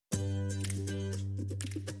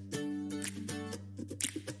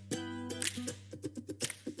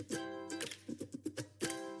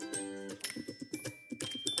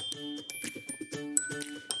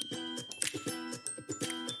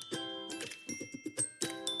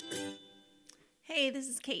Hi, this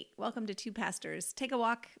is Kate. Welcome to Two Pastors. Take a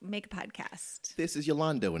walk, make a podcast. This is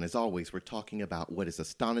Eulando, and as always, we're talking about what is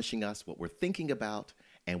astonishing us, what we're thinking about,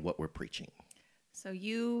 and what we're preaching. So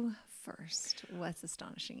you first. What's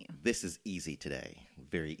astonishing you? This is easy today,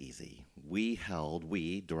 very easy. We,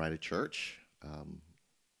 Dorida Church,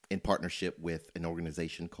 in partnership with an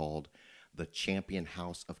organization called the Champion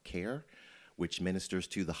House of Care, which ministers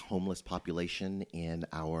to the homeless population in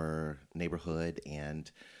our neighborhood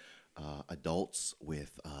and adults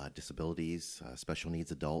with disabilities, special needs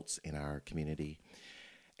adults in our community.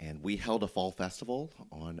 And we held a fall festival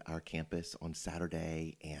on our campus on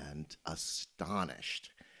Saturday, and astonished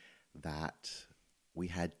that we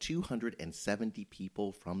had 270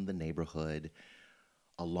 people from the neighborhood,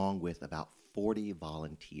 along with about 40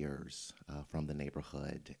 volunteers from the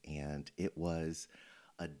neighborhood. And it was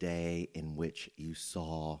a day in which you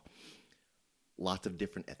saw lots of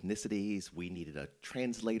different ethnicities. We needed a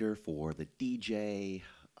translator for the DJ,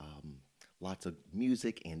 lots of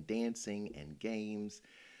music and dancing and games,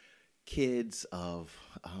 kids of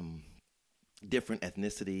different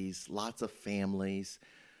ethnicities, lots of families,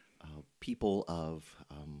 people of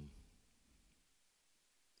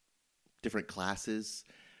different classes.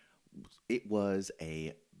 It was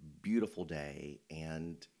a beautiful day,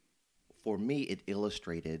 and for me, it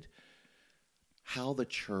illustrated how the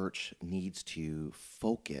church needs to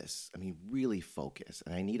focus. Really focus.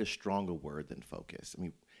 And I need a stronger word than focus.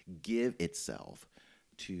 Give itself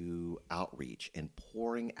to outreach and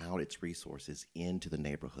pouring out its resources into the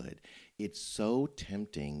neighborhood. It's so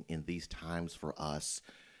tempting in these times for us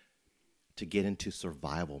to get into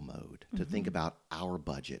survival mode, to think about our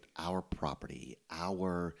budget, our property,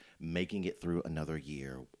 our making it through another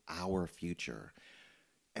year, our future.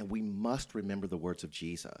 And we must remember the words of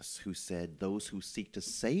Jesus, who said, those who seek to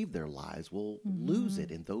save their lives will lose it,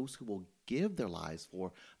 and those who will give their lives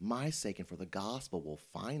for my sake and for the gospel will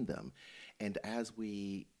find them. And as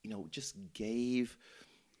we, just gave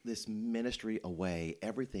this ministry away,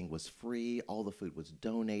 everything was free. All the food was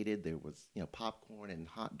donated. There was, popcorn and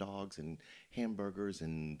hot dogs and hamburgers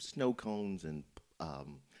and snow cones and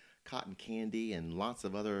cotton candy and lots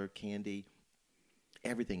of other candy.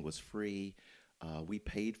 Everything was free. We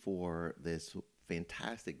paid for this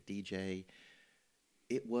fantastic DJ.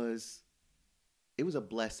 It was a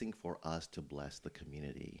blessing for us to bless the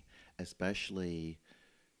community, especially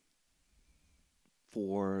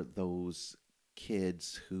for those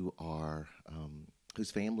kids who are whose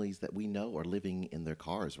families that we know are living in their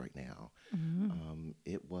cars right now.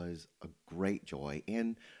 It was a great joy,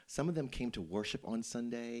 and some of them came to worship on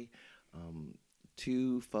Sunday.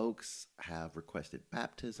 2 folks have requested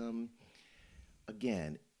baptism.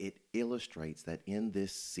 Again, it illustrates that in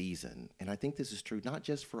this season, and I think this is true not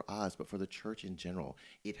just for us, but for the church in general,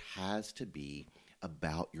 it has to be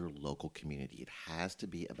about your local community. It has to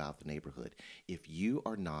be about the neighborhood. If you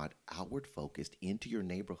are not outward focused into your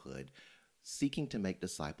neighborhood, seeking to make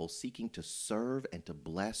disciples, seeking to serve and to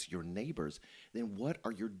bless your neighbors, then what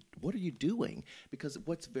are you doing? Because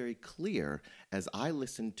what's very clear, as I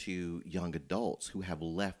listen to young adults who have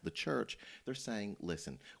left the church, they're saying,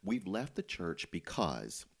 listen, we've left the church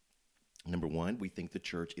because, number 1, we think the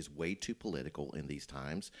church is way too political in these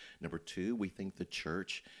times. Number 2, we think the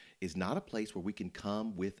church is not a place where we can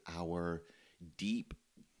come with our deep,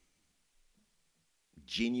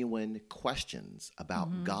 genuine questions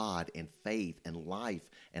about God and faith and life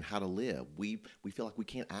and how to live. We feel like we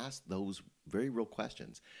can't ask those very real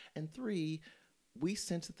questions. And 3, we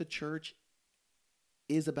sense that the church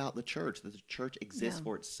is about the church, that the church exists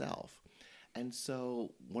for itself. And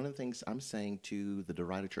so one of the things I'm saying to the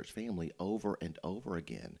Dorida Church family over and over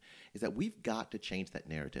again is that we've got to change that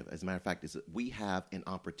narrative. As a matter of fact, is that we have an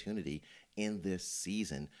opportunity in this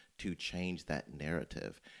season to change that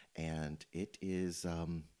narrative. And it is,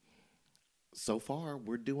 so far,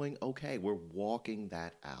 we're doing okay. We're walking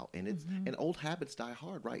that out. And it's and old habits die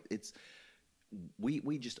hard, right? It's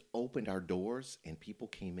we just opened our doors and people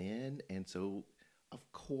came in. And so, of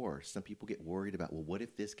course, some people get worried about, well, what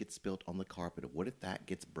if this gets spilt on the carpet? Or what if that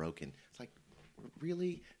gets broken? It's like,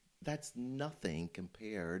 really, that's nothing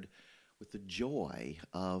compared with the joy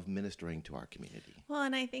of ministering to our community. Well,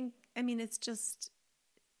 and I think, it's just,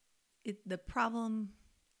 the problem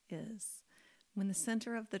is when the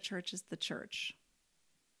center of the church is the church,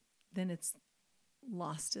 then it's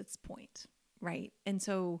lost its point, right? And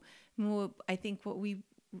so I think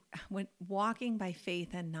when walking by faith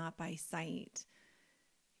and not by sight,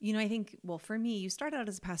 I think, well, for me, you start out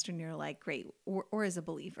as a pastor and you're like, great, or as a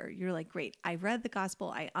believer, you're like, great, I read the gospel,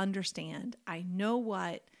 I understand, I know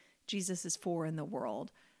what Jesus is for in the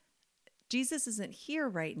world. Jesus isn't here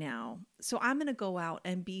right now. So I'm going to go out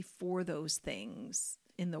and be for those things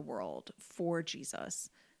in the world for Jesus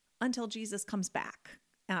until Jesus comes back.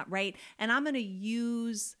 Right. And I'm going to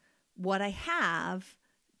use what I have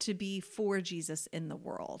to be for Jesus in the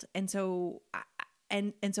world. And so,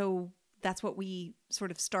 so that's what we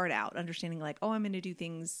sort of start out understanding, like, oh, I'm going to do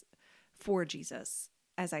things for Jesus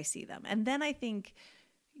as I see them. And then I think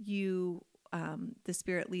the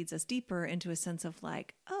Spirit leads us deeper into a sense of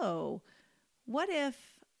like, oh, what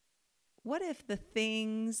if the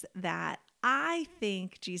things that I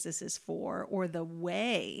think Jesus is for, or the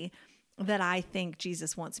way that I think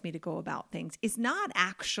Jesus wants me to go about things, is not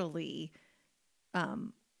actually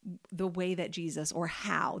the way that Jesus, or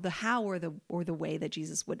the way that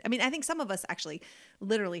Jesus would. I mean, I think some of us actually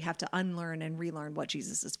literally have to unlearn and relearn what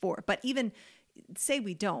Jesus is for. But even say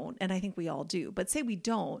we don't, and I think we all do, but say we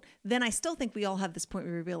don't, then I still think we all have this point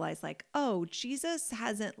where we realize like, oh, Jesus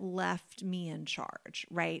hasn't left me in charge,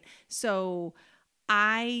 right? So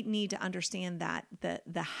I need to understand that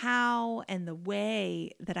the how and the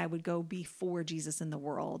way that I would go before Jesus in the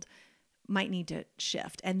world might need to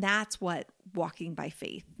shift. And that's what walking by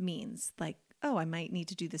faith means. Like, oh, I might need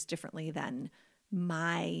to do this differently than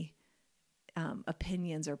my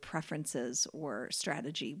opinions or preferences or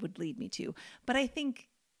strategy would lead me to. But I think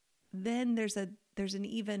then there's an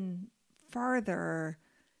even farther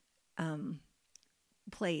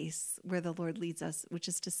place where the Lord leads us, which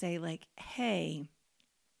is to say like, hey,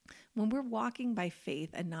 when we're walking by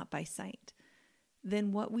faith and not by sight,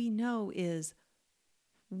 then what we know is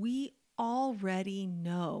we already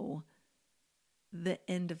know the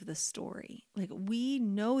end of the story. Like, we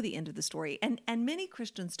know the end of the story. And many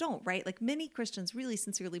Christians don't, right? Like, many Christians really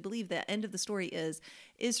sincerely believe the end of the story is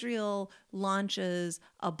Israel launches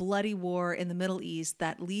a bloody war in the Middle East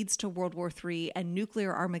that leads to World War III and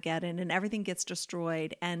nuclear Armageddon, and everything gets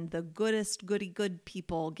destroyed, and the good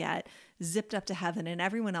people get zipped up to heaven, and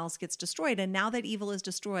everyone else gets destroyed. And now that evil is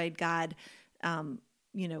destroyed, God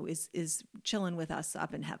is chilling with us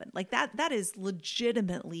up in heaven. Like that is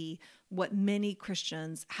legitimately what many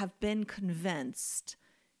Christians have been convinced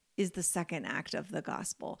is the second act of the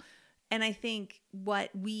gospel. And I think what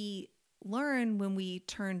we learn when we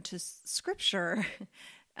turn to scripture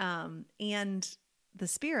and the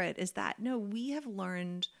Spirit is that, no, we have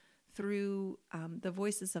learned through the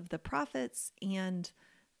voices of the prophets and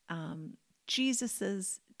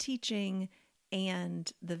Jesus's teaching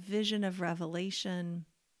and the vision of Revelation,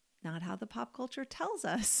 not how the pop culture tells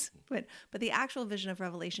us, but the actual vision of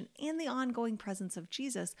Revelation and the ongoing presence of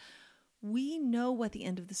Jesus, we know what the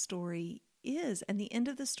end of the story is. And the end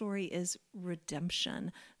of the story is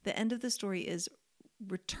redemption. The end of the story is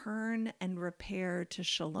return and repair to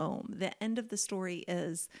shalom. The end of the story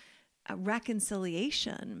is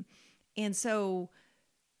reconciliation. And so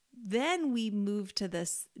then we move to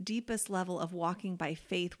this deepest level of walking by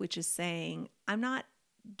faith, which is saying, I'm not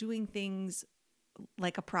doing things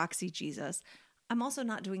like a proxy Jesus. I'm also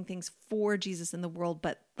not doing things for Jesus in the world,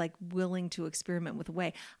 but like willing to experiment with a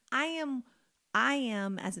way. I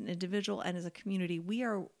am as an individual and as a community, we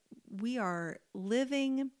are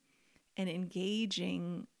living and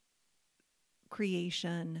engaging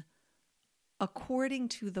creation according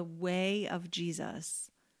to the way of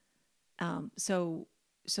Jesus. So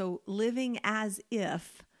living as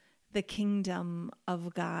if the kingdom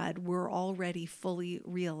of God were already fully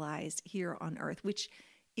realized here on earth, which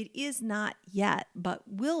it is not yet, but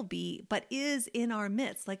will be, but is in our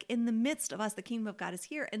midst. Like, in the midst of us, the kingdom of God is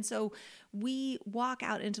here. And so we walk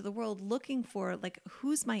out into the world looking for, like,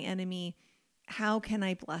 who's my enemy? How can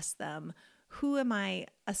I bless them? Who am I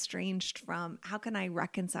estranged from? How can I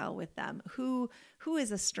reconcile with them? Who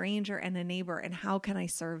is a stranger and a neighbor, and how can I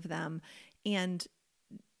serve them? And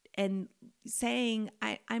saying,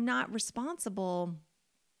 I'm not responsible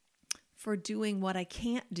for doing what I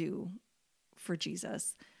can't do for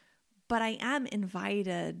Jesus, but I am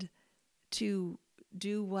invited to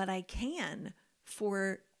do what I can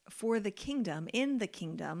for the kingdom, in the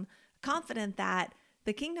kingdom, confident that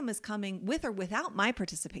the kingdom is coming with or without my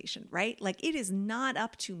participation, right? Like, it is not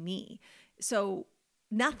up to me. So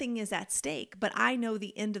nothing is at stake, but I know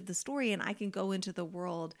the end of the story, and I can go into the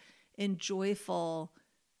world in joyful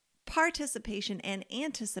participation and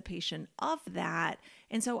anticipation of that.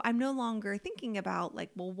 And so I'm no longer thinking about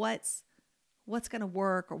like, well, what's going to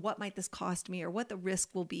work, or what might this cost me, or what the risk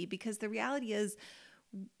will be, because the reality is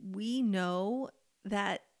we know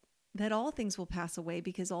that all things will pass away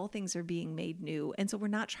because all things are being made new. And so we're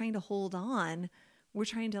not trying to hold on. We're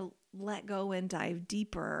trying to let go and dive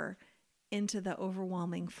deeper into the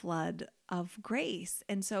overwhelming flood of grace.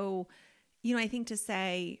 And so, I think to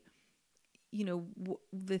say,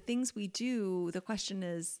 the things we do, the question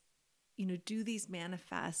is, do these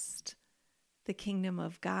manifest the kingdom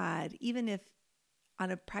of God? Even if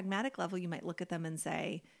on a pragmatic level, you might look at them and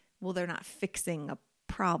say, well, they're not fixing a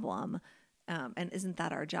problem. And isn't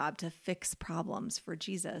that our job, to fix problems for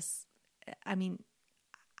Jesus? I mean,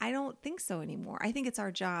 I don't think so anymore. I think it's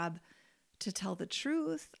our job to tell the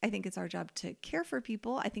truth. I think it's our job to care for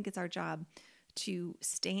people. I think it's our job to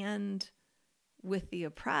stand with the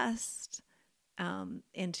oppressed,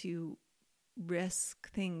 and to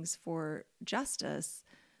risk things for justice.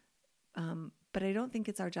 But I don't think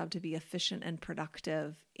it's our job to be efficient and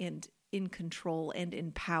productive and in control and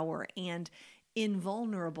in power and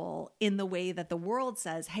invulnerable in the way that the world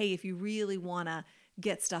says, hey, if you really want to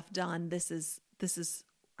get stuff done, this is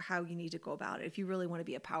how you need to go about it. If you really want to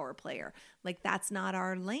be a power player, like that's not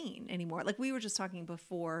our lane anymore. Like we were just talking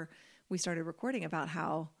before we started recording about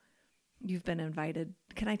how you've been invited.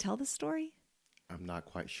 Can I tell this story? I'm not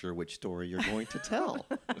quite sure which story you're going to tell.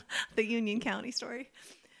 The Union County story.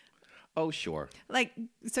 Oh, sure.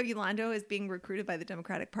 So Eulando is being recruited by the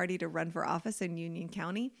Democratic Party to run for office in Union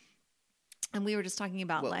County. And we were just talking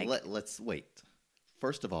about let's wait.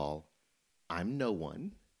 First of all, I'm no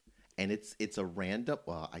one. And it's a random,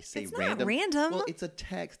 well, I say it's random. Not random. Well, it's a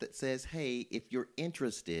text that says, hey, if you're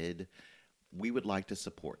interested, we would like to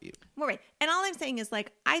support you. Well, right. And all I'm saying is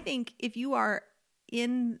I think if you are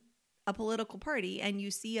in a political party and you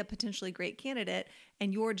see a potentially great candidate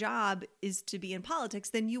and your job is to be in politics,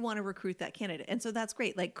 then you want to recruit that candidate. And so that's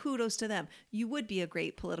great. Kudos to them. You would be a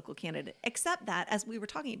great political candidate, except that, as we were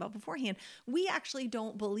talking about beforehand, we actually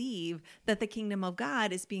don't believe that the kingdom of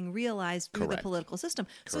God is being realized through the political system.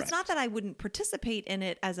 So it's not that I wouldn't participate in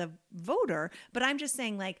it as a voter, but I'm just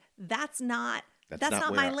saying that's not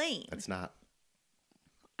my lane. That's not.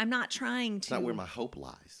 I'm not trying to. It's not where my hope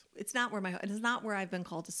lies. It's not where I've been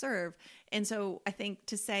called to serve. And so I think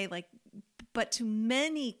to say but to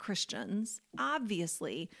many Christians,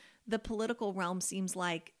 obviously, the political realm seems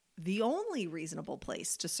like the only reasonable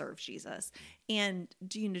place to serve Jesus. And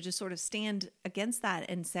just sort of stand against that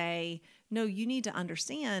and say, no, you need to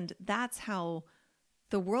understand that's how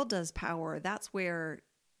the world does power. That's where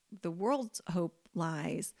the world's hope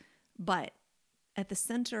lies. But at the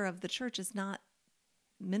center of the church is not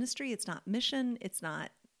ministry, it's not mission, it's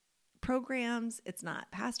not programs, it's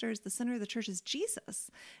not pastors. The center of the church is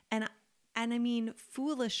Jesus. And I mean,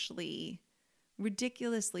 foolishly,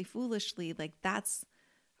 ridiculously foolishly, that's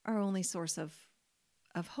our only source of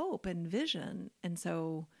hope and vision. And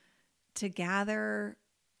so to gather,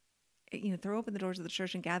 throw open the doors of the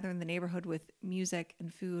church and gather in the neighborhood with music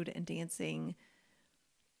and food and dancing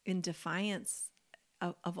in defiance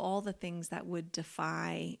of all the things that would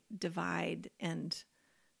divide and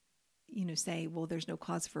say, well, there's no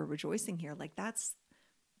cause for rejoicing here. That's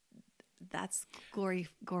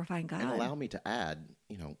glorifying God. And allow me to add,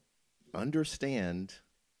 understand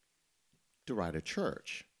to write a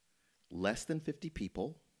church, less than 50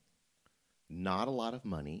 people, not a lot of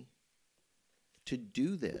money. To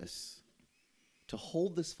do this, to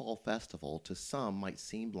hold this fall festival, to some might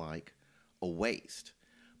seem like a waste.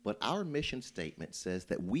 But our mission statement says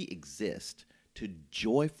that we exist to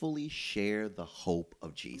joyfully share the hope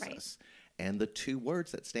of Jesus. Right. And the two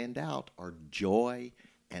words that stand out are joy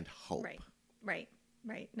and hope. Right.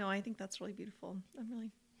 No, I think that's really beautiful. I'm really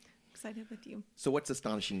excited with you. So what's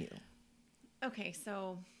astonishing you? Okay,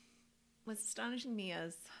 so what's astonishing me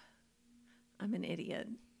is I'm an idiot.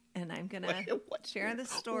 And I'm going to share this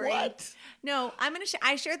story. What? No, I'm going to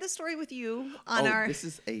I shared this story with you on our... This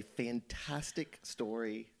is a fantastic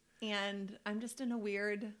story. And I'm just in a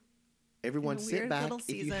weird... Everyone sit back. If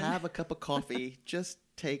you have a cup of coffee, just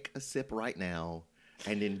take a sip right now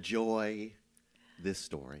and enjoy this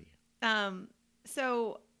story.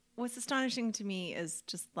 So what's astonishing to me is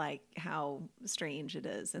just how strange it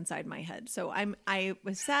is inside my head. So I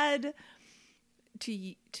was said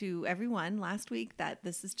to everyone last week that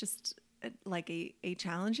this is just a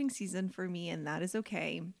challenging season for me, and that is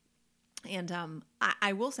okay. And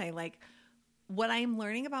I will say what I am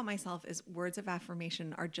learning about myself is words of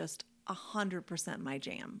affirmation are just 100% my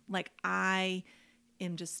jam. I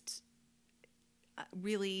am just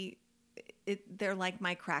really, they're like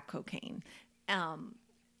my crack cocaine.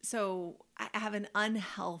 So I have an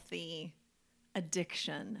unhealthy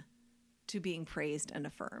addiction to being praised and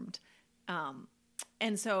affirmed. And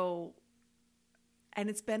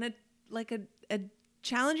it's been a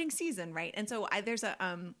challenging season, right? And so there's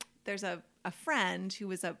a friend who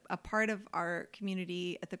was a part of our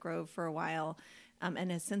community at the Grove for a while,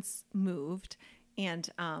 and has since moved. And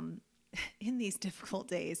in these difficult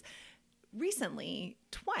days, recently,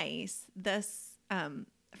 twice, this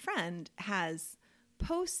friend has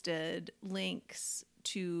posted links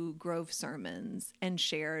to Grove sermons and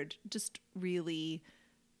shared just really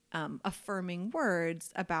affirming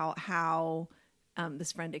words about how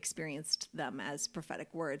this friend experienced them as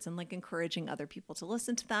prophetic words, and like encouraging other people to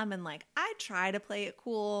listen to them. And like, I try to play it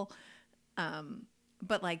cool.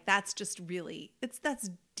 But like, that's just really, that's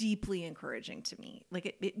deeply encouraging to me. Like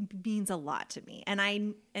it means a lot to me.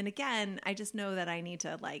 And again, I just know that I need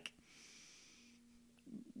to like,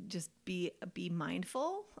 just be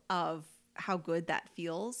mindful of how good that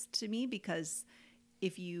feels to me, because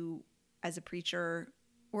if you, as a preacher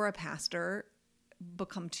or a pastor,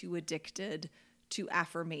 become too addicted to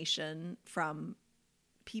affirmation from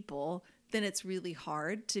people, then it's really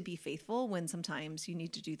hard to be faithful when sometimes you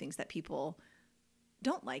need to do things that people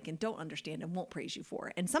don't like and don't understand and won't praise you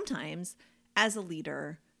for. And sometimes as a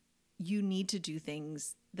leader, you need to do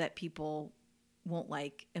things that people won't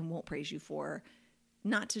like and won't praise you for,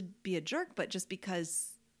 not to be a jerk, but just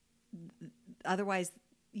because otherwise,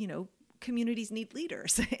 communities need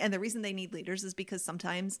leaders. And the reason they need leaders is because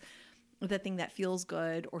sometimes the thing that feels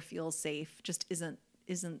good or feels safe just isn't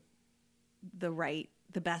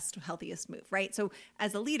the best, healthiest move, right? So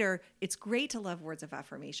as a leader, it's great to love words of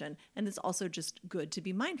affirmation. And it's also just good to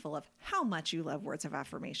be mindful of how much you love words of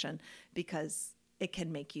affirmation, because it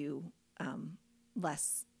can make you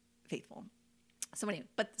less faithful. So anyway,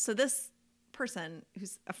 so this person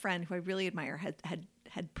who's a friend who I really admire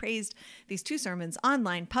had praised these 2 sermons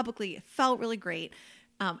online publicly. It felt really great.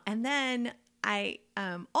 And then I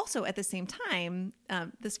also at the same time,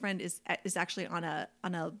 this friend is actually on a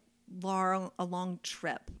long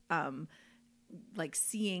trip, like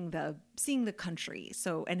seeing the country.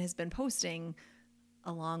 So, and has been posting,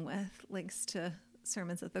 along with links to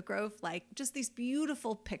sermons at the Grove, like just these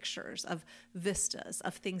beautiful pictures of vistas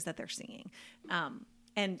of things that they're seeing.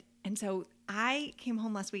 And so I came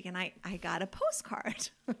home last week and I got a postcard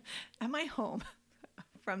at my home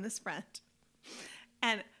from this friend.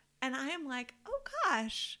 And I am like, oh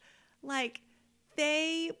gosh, like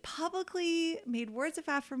they publicly made words of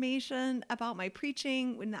affirmation about my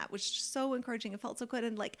preaching when that was so encouraging. It felt so good.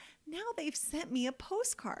 And like, now they've sent me a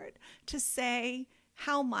postcard to say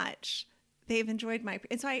how much they've enjoyed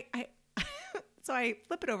and so I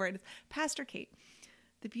flip it over and it's, Pastor Kate,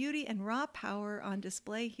 the beauty and raw power on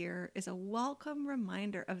display here is a welcome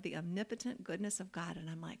reminder of the omnipotent goodness of God. And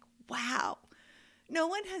I'm like, wow, no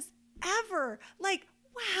one has ever, like,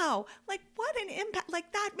 wow, like what an impact.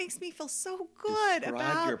 Like that makes me feel so good. Describe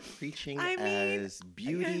about your preaching as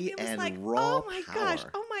beauty and like, raw oh my power. gosh,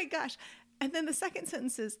 oh my gosh. And then the second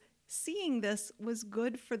sentence is, seeing this was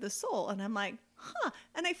good for the soul. And I'm like,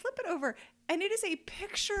 and I flip it over and it is a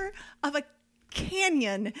picture of a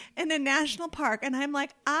canyon in a national park. And I'm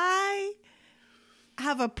like, I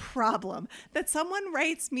have a problem that someone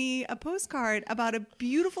writes me a postcard about a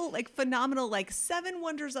beautiful, like phenomenal, like 7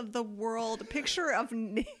 wonders of the world picture of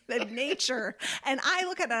nature. And I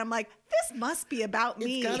look at it and I'm like, this must be about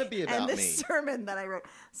me. It's gotta be about and this me. sermon that I wrote.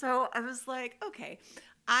 So I was like, okay,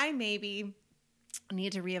 I maybe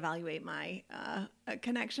need to reevaluate my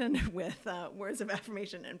connection with words of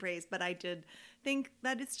affirmation and praise. But I did think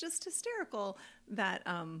that it's just hysterical that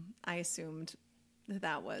I assumed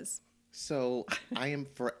that was. So I am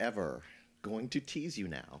forever going to tease you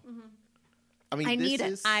now. Mm-hmm. I mean, I need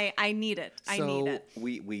it. I need it. I need it. So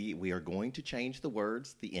we are going to change the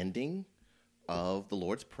words, the ending of the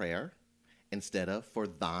Lord's Prayer, instead of "For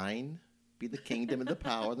thine be the kingdom and the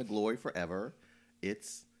power and the glory forever."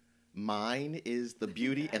 It's mine is the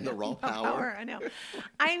beauty and the raw power. I know.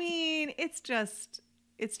 I mean, it's just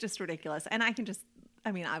ridiculous. And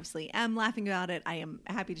obviously am laughing about it. I am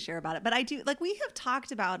happy to share about it. But I do, like, we have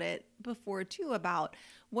talked about it before too, about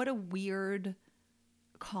what a weird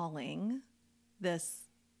calling this,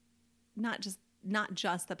 not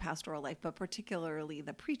just the pastoral life, but particularly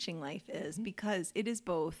the preaching life is, because it is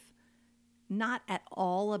both not at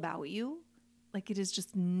all about you. Like, it is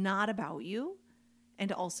just not about you.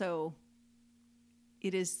 And also,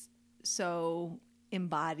 it is so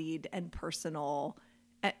embodied and personal.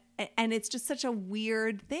 And it's just such a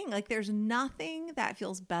weird thing. Like, there's nothing that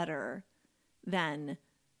feels better than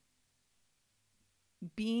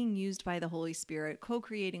being used by the Holy Spirit,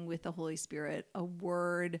 co-creating with the Holy Spirit, a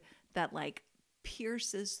word that, like,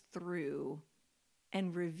 pierces through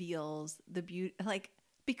and reveals the beauty. Like,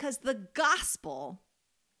 because the gospel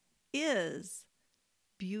is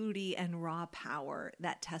beauty and raw power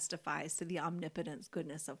that testifies to the omnipotence,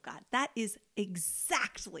 goodness of God. That is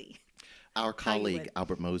exactly our colleague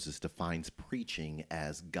Albert Moses defines preaching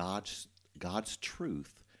as God's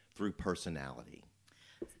truth through personality.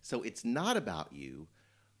 So it's not about you,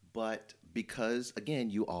 but because again,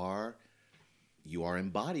 you are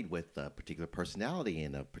embodied with a particular personality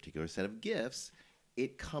and a particular set of gifts.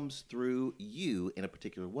 It comes through you in a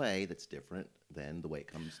particular way that's different than the way it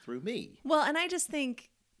comes through me. Well, and I just think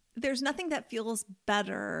there's nothing that feels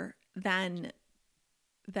better than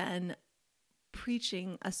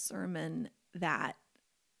preaching a sermon that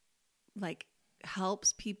like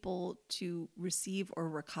helps people to receive or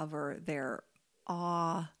recover their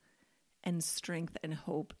awe and strength and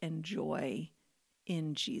hope and joy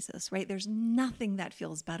in Jesus, right? There's nothing that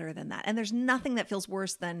feels better than that. And there's nothing that feels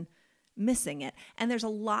worse than missing it. And there's a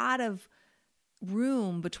lot of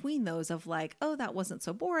room between those of like, oh, that wasn't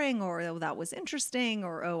so boring, or oh, that was interesting,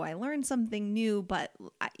 or oh, I learned something new. But,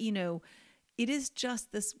 it is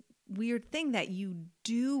just this weird thing that you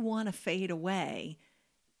do want to fade away,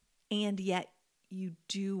 and yet you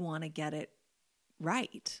do want to get it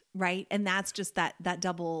right. And that's just that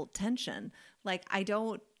double tension. Like, I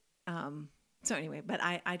don't, so anyway, but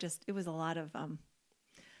I just, it was a lot of,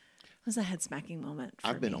 it was a head smacking moment for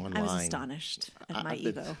I've been me. online. I was astonished at my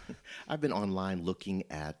ego. I've been online looking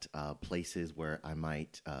at places where I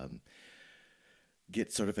might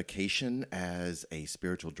get certification as a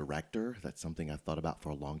spiritual director. That's something I've thought about for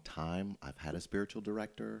a long time. I've had a spiritual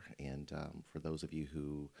director, and for those of you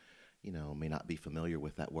who, may not be familiar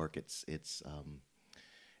with that work, it's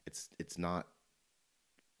not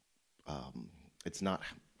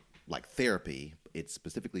like therapy. It's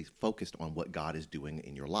specifically focused on what God is doing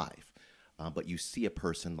in your life. But you see a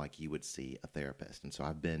person like you would see a therapist. And so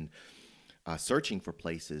I've been searching for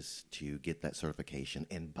places to get that certification.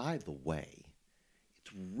 And by the way,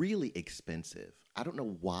 it's really expensive. I don't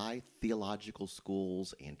know why theological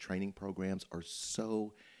schools and training programs are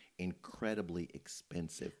so incredibly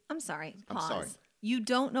expensive. I'm sorry. I'm Pause. sorry. You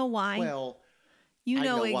don't know why? Well, you I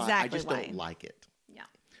know exactly why. I just why. don't like it. Yeah.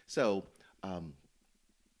 So,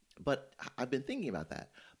 but I've been thinking about that.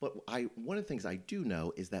 But one of the things I do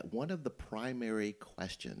know is that one of the primary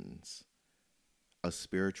questions a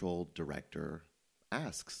spiritual director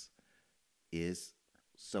asks is,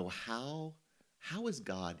 so how is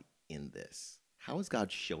God in this? How is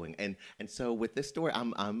God showing? And so with this story,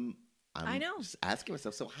 I'm I know. just asking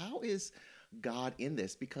myself, so how is God in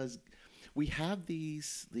this? Because we have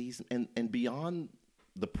these and beyond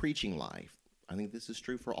the preaching life, I think this is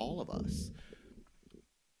true for all of us.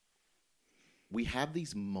 We have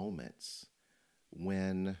these moments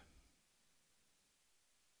when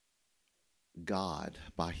God,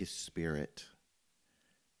 by his Spirit,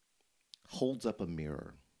 holds up a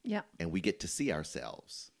mirror. Yeah. And we get to see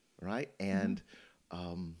ourselves, right? And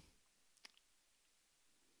and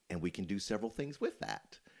we can do several things with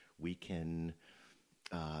that. We can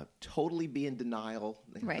totally be in denial.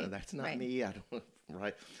 Right. That's not right. me. I don't.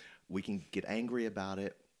 Right. We can get angry about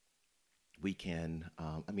it. We can.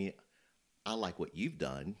 I like what you've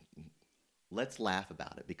done. Let's laugh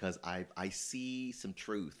about it because I see some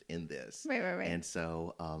truth in this. Right. And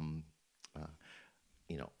so, I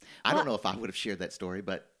don't know if I would have shared that story,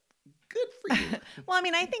 but good for you. Well,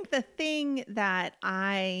 I think the thing that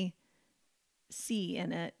I see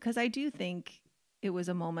in it, because I do think it was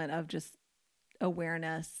a moment of just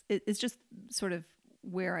awareness. It's just sort of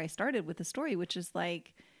where I started with the story, which is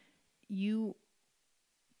like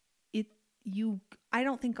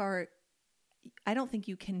I don't think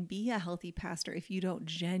you can be a healthy pastor if you don't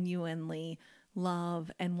genuinely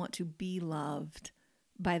love and want to be loved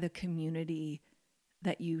by the community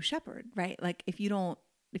that you shepherd, right? Like if you don't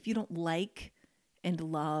like and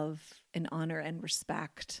love and honor and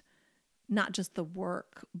respect not just the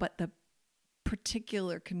work, but the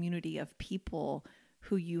particular community of people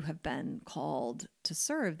who you have been called to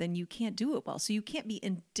serve, then you can't do it well. So you can't be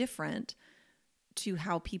indifferent to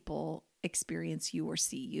how people experience you or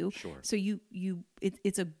see you. Sure. So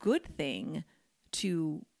it's a good thing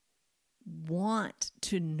to want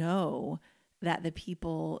to know that the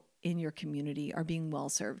people in your community are being well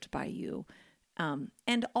served by you.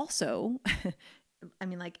 And also,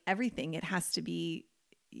 like everything, it has to be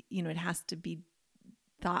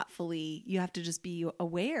thoughtfully, you have to just be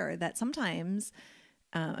aware that sometimes,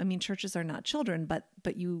 churches are not children, but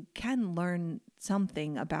you can learn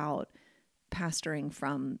something about pastoring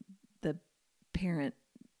from the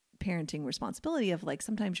parenting responsibility of like,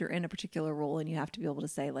 sometimes you're in a particular role and you have to be able to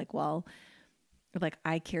say like, well, like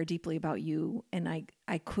I care deeply about you and I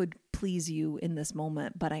could please you in this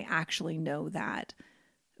moment, but I actually know that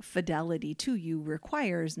fidelity to you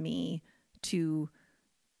requires me to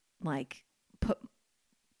like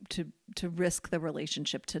to risk the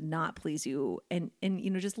relationship to not please you. And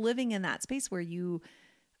just living in that space where you're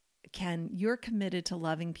committed to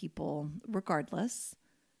loving people regardless.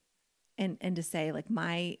 And to say like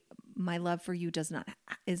my my love for you is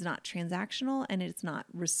not transactional and it's not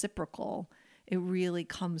reciprocal. It really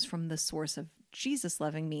comes from the source of Jesus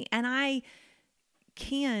loving me. And I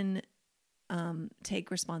can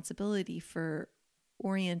take responsibility for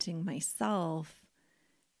orienting myself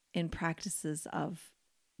in practices of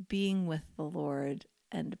being with the Lord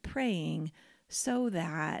and praying so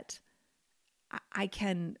that I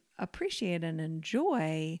can appreciate and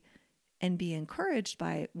enjoy and be encouraged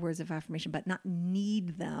by words of affirmation, but not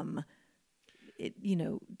need them,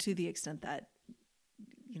 to the extent that,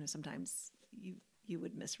 sometimes you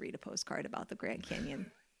would misread a postcard about the Grand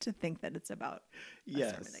Canyon to think that it's about a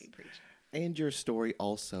sermon that you preach. And your story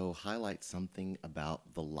also highlights something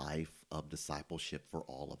about the life of discipleship for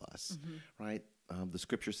all of us, right? The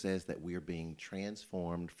scripture says that we are being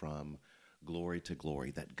transformed from glory to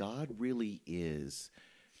glory, that God really is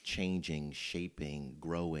changing, shaping,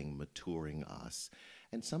 growing, maturing us.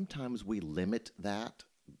 And sometimes we limit that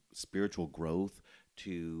spiritual growth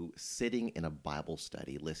to sitting in a Bible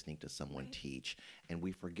study, listening to someone teach. And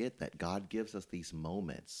we forget that God gives us these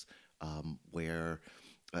moments where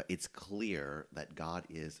it's clear that God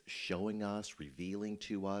is showing us, revealing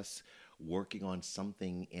to us, working on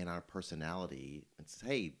something in our personality and says,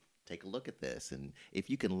 hey, take a look at this. And if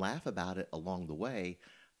you can laugh about it along the way,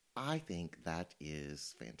 I think that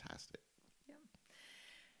is fantastic.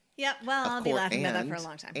 Yeah, well, I'll be laughing about that for a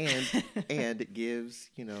long time. and it gives,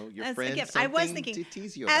 your as friends something I was thinking, to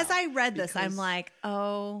tease you about. As I read this, I'm like,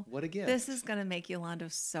 oh, what a gift. This is going to make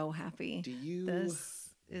Eulando so happy. This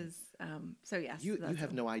is, so yes. You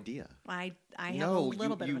have no idea. I have a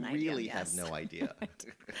little bit of an idea. You really have no idea. All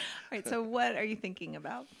right, so what are you thinking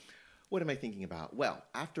about? What am I thinking about? Well,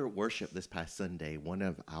 after worship this past Sunday, one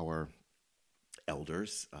of our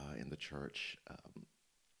elders in the church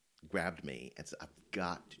grabbed me and said, I've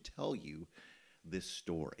got to tell you this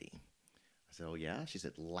story. I said, oh, yeah? She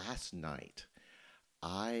said, last night,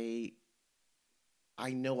 I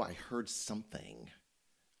know I heard something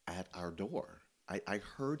at our door. I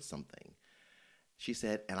heard something. She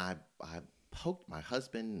said, and I poked my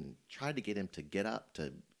husband and tried to get him to get up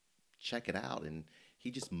to check it out, and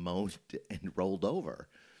he just moaned and rolled over.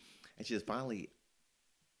 And she says, finally,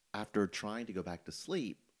 after trying to go back to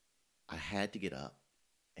sleep, I had to get up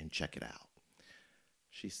and check it out.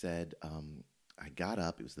 She said, I got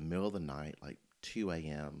up. It was the middle of the night, like 2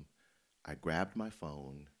 a.m. I grabbed my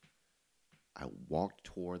phone. I walked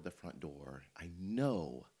toward the front door. I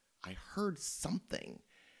know I heard something.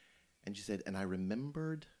 And she said, and I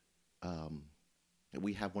remembered that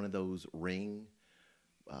we have one of those Ring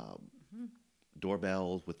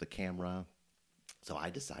doorbells with the camera. So I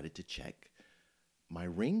decided to check my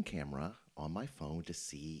Ring camera on my phone to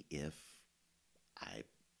see if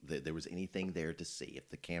there was anything there to see, if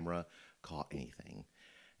the camera caught anything.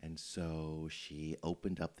 And so she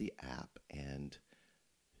opened up the app and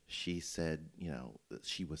she said, that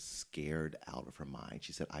she was scared out of her mind.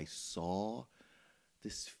 She said, I saw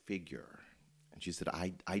this figure. And she said,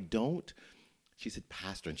 I don't, she said,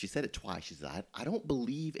 Pastor, and she said it twice. She said, I don't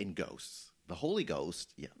believe in ghosts. The Holy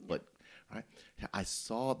Ghost, but, right? I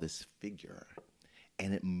saw this figure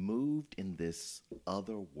and it moved in this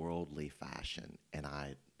otherworldly fashion. And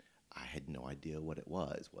I had no idea what it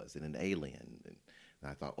was. Was it an alien? And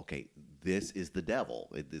I thought, okay, this is the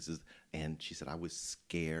devil. And she said, I was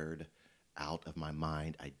scared out of my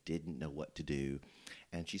mind. I didn't know what to do.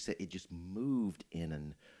 And she said, it just moved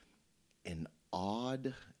in an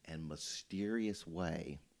odd and mysterious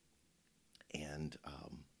way. And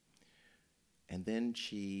then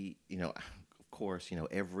she, of course,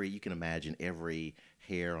 you can imagine every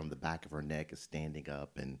hair on the back of her neck is standing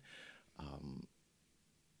up, and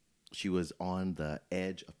she was on the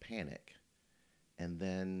edge of panic. And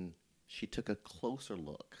then she took a closer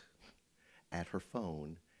look at her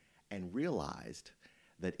phone and realized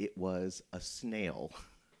that it was a snail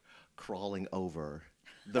crawling over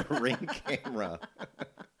the Ring camera.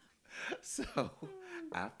 So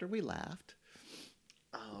after we laughed,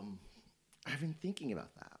 I've been thinking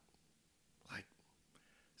about that. Like,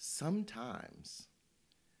 sometimes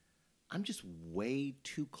I'm just way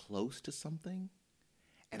too close to something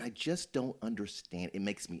and I just don't understand. It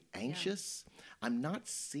makes me anxious. Yeah. I'm not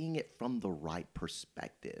seeing it from the right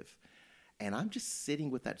perspective. And I'm just sitting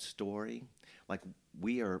with that story. Like,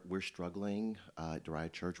 we're struggling at Dry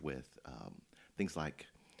Church with things like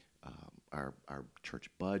our church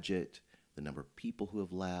budget, the number of people who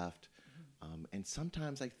have left. And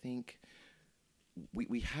sometimes I think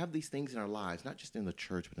we have these things in our lives, not just in the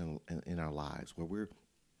church, but in our lives, where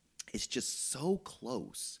it's just so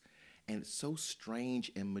close and it's so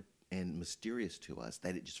strange and mysterious to us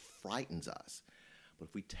that it just frightens us. But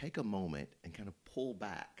if we take a moment and kind of pull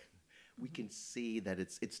back we can see that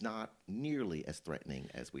it's not nearly as threatening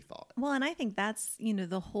as we thought. Well, and I think that's,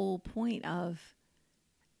 the whole point of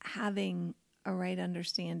having a right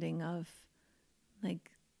understanding of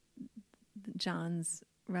like John's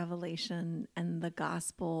revelation and the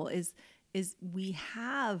gospel is we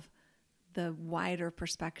have the wider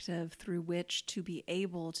perspective through which to be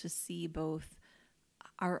able to see both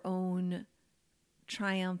our own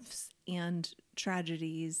triumphs and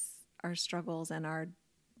tragedies, our struggles and our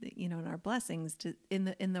and our blessings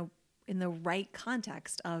in the right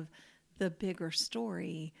context of the bigger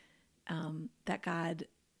story that God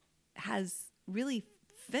has really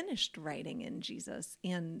finished writing in Jesus.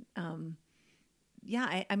 And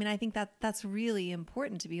I think that's really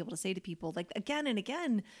important to be able to say to people, like, again and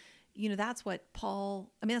again, that's what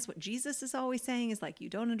that's what Jesus is always saying, is like, you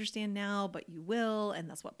don't understand now, but you will. And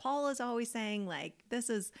that's what Paul is always saying. Like, this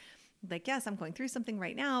is like, yes, I'm going through something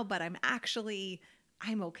right now, but I'm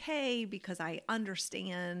okay because I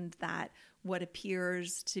understand that what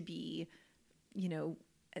appears to be,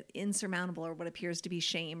 insurmountable, or what appears to be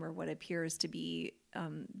shame, or what appears to be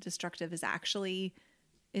destructive is actually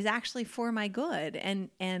for my good. And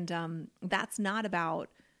that's not about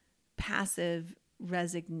passive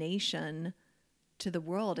resignation to the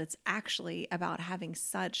world. It's actually about having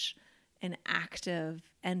such an active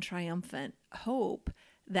and triumphant hope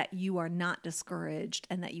that you are not discouraged,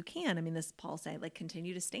 and that you can. This Paul say, like,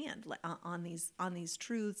 continue to stand on these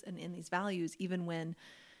truths and in these values, even when,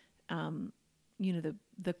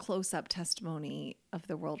 the close-up testimony of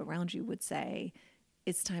the world around you would say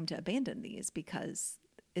it's time to abandon these, because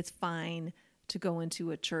it's fine to go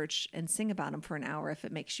into a church and sing about them for an hour if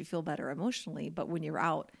it makes you feel better emotionally. But when you're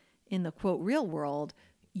out in the quote real world,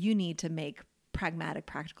 you need to make pragmatic,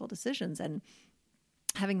 practical decisions. And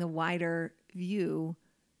having the wider view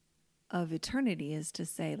of eternity is to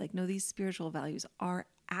say, like, no, these spiritual values are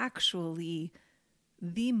actually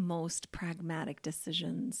the most pragmatic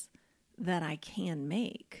decisions that I can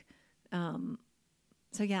make.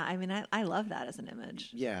 So yeah, I love that as an image.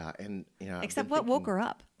 Yeah, and except what woke her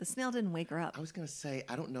up? The snail didn't wake her up. I was gonna say,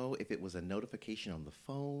 I don't know if it was a notification on the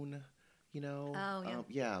phone. Oh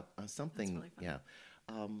yeah, something. That's really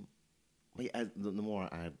funny. Yeah, the more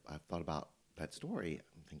I've thought about that story,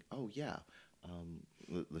 I'm thinking, oh yeah,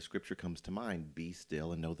 the scripture comes to mind: "Be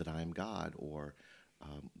still and know that I am God," or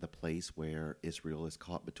the place where Israel is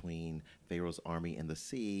caught between Pharaoh's army and the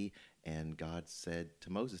sea, and God said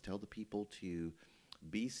to Moses, "Tell the people to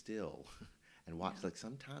be still and watch." Yeah. Like,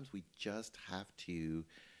 sometimes we just have to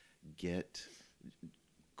get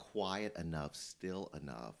quiet enough, still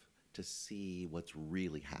enough to see what's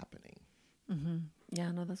really happening. Mm-hmm.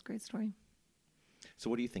 Yeah, no, that's a great story. So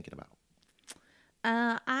what are you thinking about?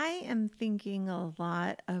 I am thinking a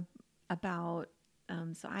lot about,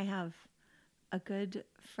 so I have a good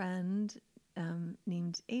friend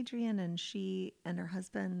named Adrian, and she and her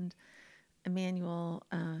husband, Emmanuel,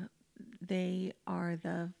 they are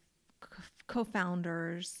the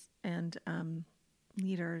co-founders and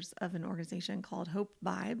leaders of an organization called Hope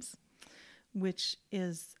Vibes, which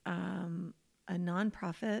is a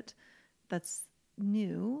nonprofit that's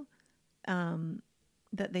new,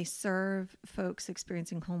 that they serve folks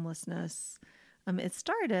experiencing homelessness. It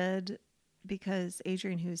started because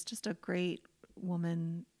Adrian, who's just a great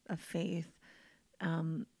woman of faith,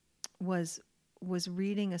 was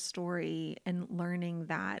reading a story and learning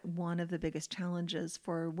that one of the biggest challenges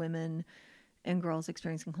for women and girls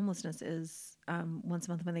experiencing homelessness is once a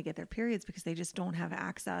month when they get their periods, because they just don't have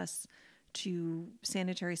access to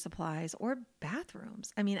sanitary supplies or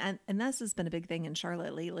bathrooms. And this has been a big thing in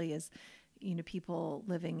Charlotte lately, is, people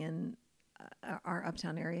living in our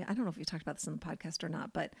uptown area. I don't know if we talked about this on the podcast or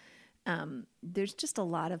not, but there's just a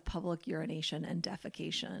lot of public urination and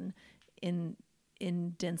defecation in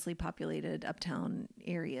densely populated uptown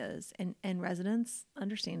areas, and residents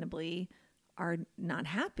understandably are not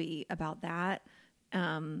happy about that.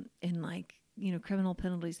 And criminal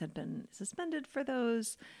penalties had been suspended for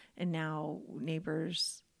those, and now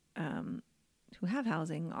neighbors who have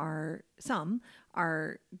housing are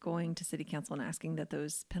going to city council and asking that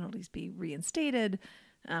those penalties be reinstated.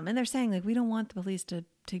 And they're saying, like, we don't want the police to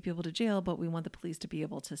take people to jail, but we want the police to be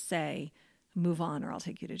able to say, move on or I'll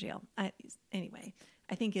take you to jail. Anyway,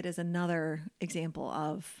 I think it is another example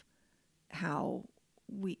of how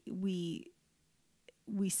we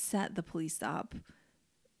set the police up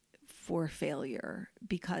for failure,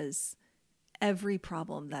 because every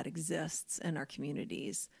problem that exists in our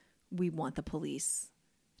communities, we want the police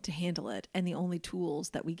to handle it. And the only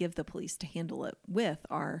tools that we give the police to handle it with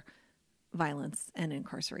are violence and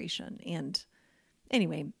incarceration. And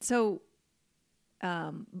anyway, so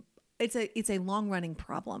it's a long running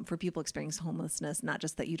problem for people experiencing homelessness. Not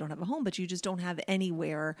just that you don't have a home, but you just don't have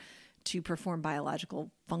anywhere to perform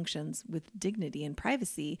biological functions with dignity and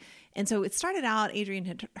privacy. And so it started out, Adrienne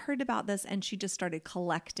had heard about this, and she just started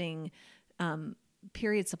collecting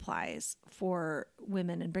period supplies for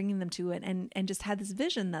women and bringing them to it, and just had this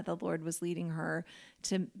vision that the Lord was leading her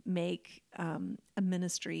to make a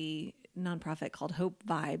ministry nonprofit called Hope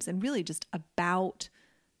Vibes, and really just about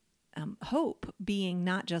hope being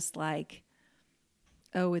not just like,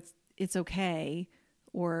 oh, it's okay,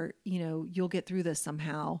 or, you know, you'll get through this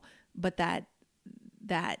somehow, but that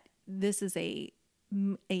this is a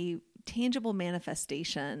tangible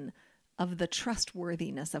manifestation of the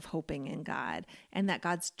trustworthiness of hoping in God, and that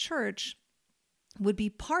God's church would be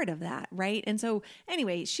part of that, right? And so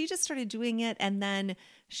anyway, she just started doing it, and then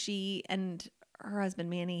she and her husband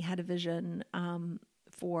Manny had a vision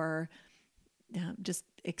for just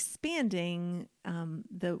expanding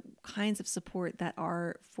the kinds of support that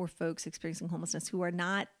are for folks experiencing homelessness who are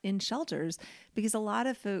not in shelters, because a lot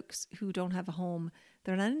of folks who don't have a home,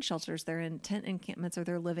 they're not in shelters, they're in tent encampments, or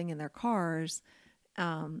they're living in their cars,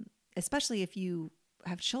 especially if you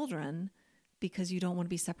have children, because you don't want to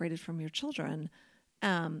be separated from your children.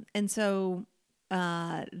 And so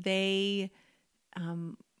they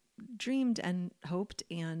dreamed and hoped,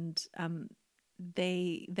 and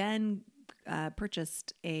they then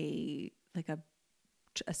purchased a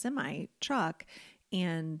semi truck,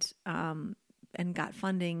 and got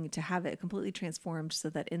funding to have it completely transformed so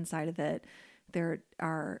that inside of it there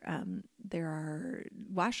are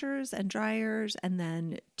washers and dryers, and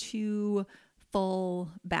then 2 full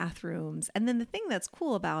bathrooms. And then the thing that's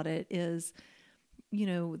cool about it is, you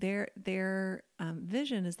know, their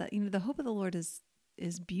vision is that, you know, the hope of the Lord is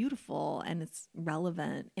beautiful, and it's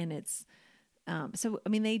relevant, and it's so, I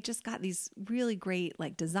mean, they just got these really great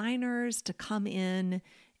like designers to come in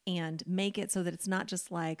and make it so that it's not just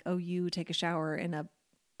like, oh, you take a shower in a,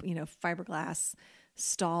 you know, fiberglass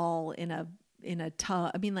stall in a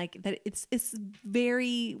tub. I mean, like that it's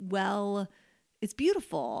very well, it's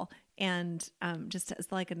beautiful, and just as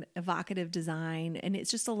like an evocative design. And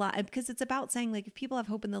it's just a lot, because it's about saying, like, if people have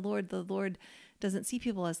hope in the Lord doesn't see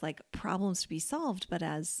people as like problems to be solved, but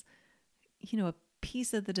as, you know, a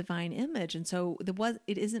piece of the divine image. And so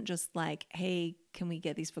it isn't just like, hey, can we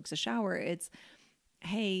get these folks a shower? It's,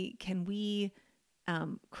 hey, can we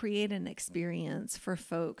create an experience for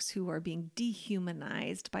folks who are being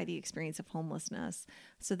dehumanized by the experience of homelessness,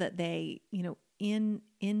 so that they, you know, in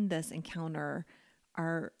this encounter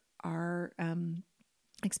are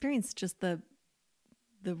experience just the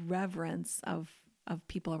reverence of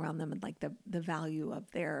people around them, and like the value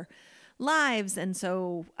of their lives. And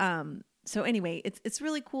so so anyway, it's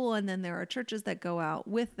really cool. And then there are churches that go out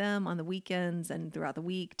with them on the weekends and throughout the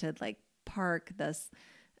week to like park this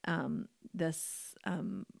hope.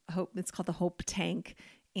 It's called the Hope Tank,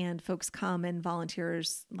 and folks come, and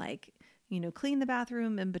volunteers like, you know, clean the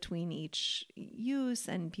bathroom in between each use,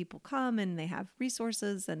 and people come and they have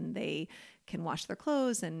resources, and they can wash their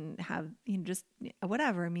clothes and have, you know, just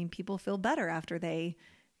whatever. I mean, people feel better after they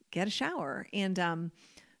get a shower. And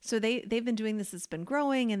so they've been doing this. It's been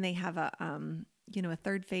growing, and they have a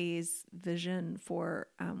third phase vision for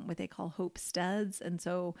what they call Hope Steads. And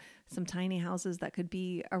so some tiny houses that could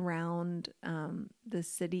be around the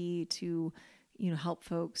city to, you know, help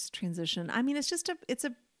folks transition. I mean, it's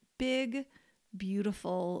a big,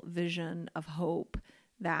 beautiful vision of hope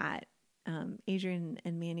that Adrienne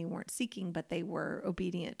and Manny weren't seeking, but they were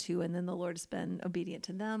obedient to. And then the Lord's been obedient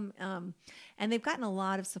to them. And they've gotten a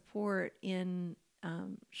lot of support in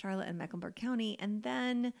Charlotte and Mecklenburg County, and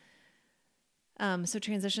then so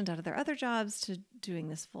transitioned out of their other jobs to doing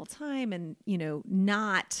this full time, and, you know,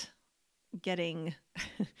 not getting,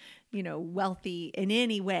 you know, wealthy in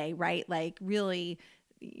any way, right? Like really,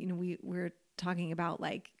 you know, we're talking about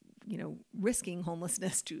like, you know, risking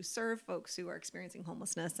homelessness to serve folks who are experiencing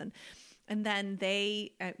homelessness. And then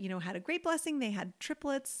they, you know, had a great blessing. They had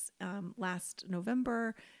triplets last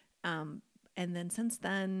November. And then since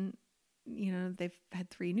then, you know, they've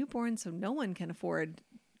had 3 newborns, so no one can afford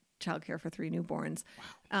childcare for 3 newborns.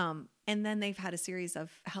 Wow. And then they've had a series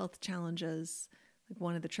of health challenges. Like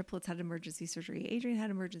one of the triplets had emergency surgery. Adrienne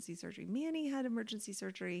had emergency surgery. Manny had emergency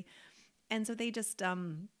surgery. And so they just,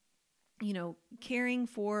 you know, caring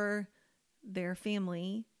for their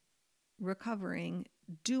family, recovering,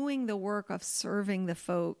 doing the work of serving the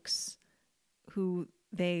folks who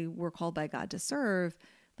they were called by God to serve.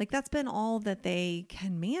 Like that's been all that they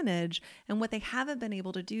can manage. And what they haven't been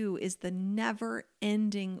able to do is the never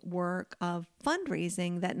ending work of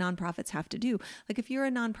fundraising that nonprofits have to do. Like if you're a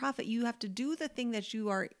nonprofit, you have to do the thing that you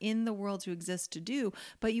are in the world to exist to do,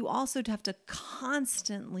 but you also have to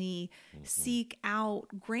constantly seek out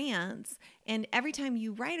grants. And every time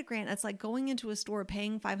you write a grant, it's like going into a store,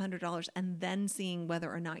 paying $500 and then seeing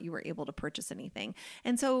whether or not you were able to purchase anything.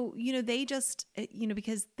 And so, they just,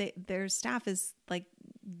 because their staff is like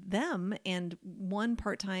them and one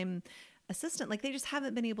part-time assistant, like they just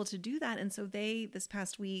haven't been able to do that. And so they, this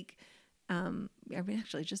past week,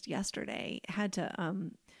 actually just yesterday, had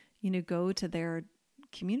to, go to their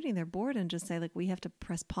community, their board, and just say, like, we have to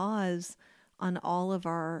press pause on all of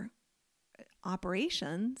our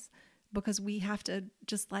operations because we have to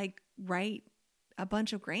just like write a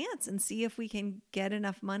bunch of grants and see if we can get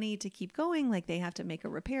enough money to keep going. Like they have to make a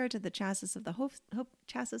repair to the chassis of the Hope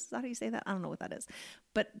chassis. Is that how you say that? I don't know what that is,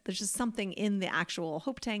 but there's just something in the actual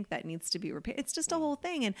Hope tank that needs to be repaired. It's just a whole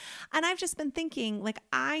thing. And I've just been thinking, like,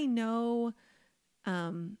 I know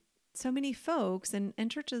so many folks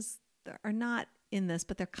and churches are not in this,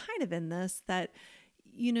 but they're kind of in this, that,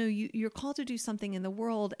 you're called to do something in the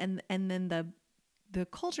world. And then the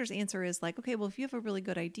culture's answer is like, okay, well, if you have a really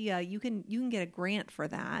good idea, you can get a grant for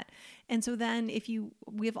that. And so then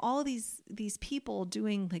we have all these people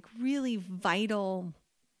doing like really vital,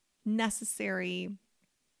 necessary,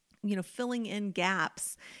 filling in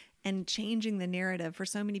gaps and changing the narrative for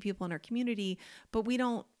so many people in our community, but we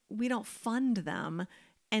don't fund them.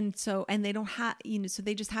 And they don't have, so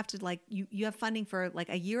they just have to like, you have funding for like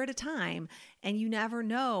a year at a time and you never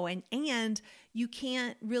know. And you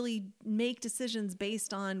can't really make decisions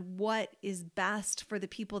based on what is best for the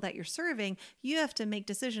people that you're serving. You have to make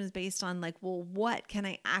decisions based on like, well, what can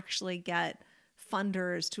I actually get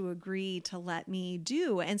funders to agree to let me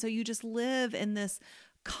do? And so you just live in this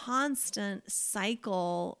constant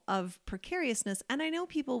cycle of precariousness. And I know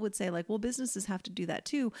people would say like, well, businesses have to do that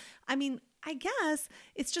too. I mean, I guess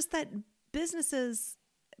it's just that businesses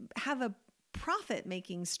have a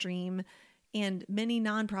profit-making stream and many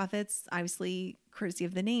nonprofits, obviously courtesy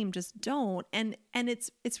of the name, just don't. And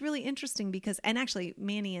it's really interesting because, and actually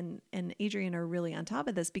Manny and Adrian are really on top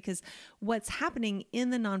of this, because what's happening in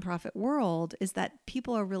the nonprofit world is that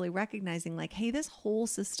people are really recognizing like, hey, this whole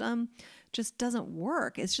system just doesn't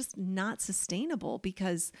work. It's just not sustainable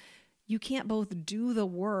because you can't both do the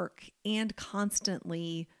work and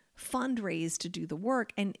constantly fundraise to do the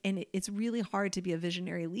work. And it's really hard to be a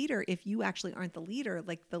visionary leader if you actually aren't the leader.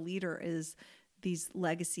 Like the leader is these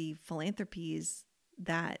legacy philanthropies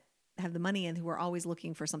that have the money and who are always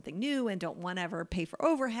looking for something new and don't want to ever pay for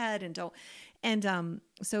overhead so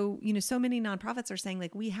many nonprofits are saying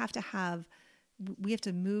like, we have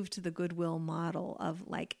to move to the goodwill model of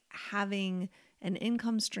like having an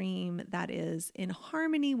income stream that is in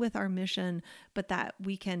harmony with our mission, but that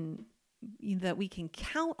we can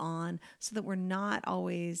count on so that we're not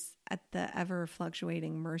always at the ever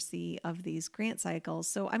fluctuating mercy of these grant cycles.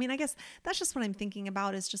 So, I mean, I guess that's just what I'm thinking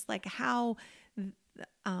about, is just like how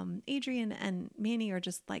Adrian and Manny are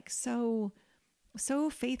just like so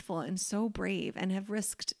faithful and so brave and have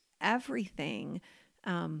risked everything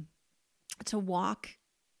to walk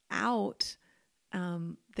out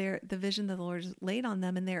the vision that the Lord has laid on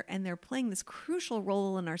them. And they're playing this crucial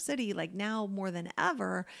role in our city, like now more than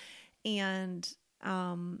ever. And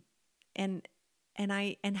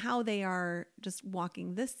how they are just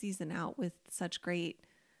walking this season out with such great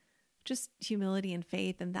just humility and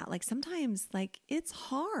faith, and that like sometimes like it's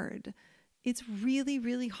hard. It's really,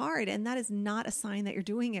 really hard. And that is not a sign that you're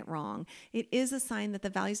doing it wrong. It is a sign that the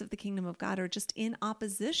values of the kingdom of God are just in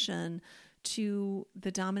opposition to the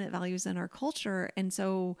dominant values in our culture. And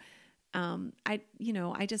so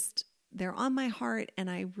they're on my heart, and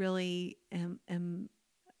I really am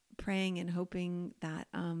praying and hoping that,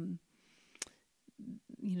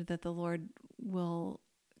 that the Lord will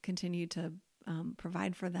continue to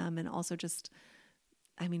provide for them. And also just,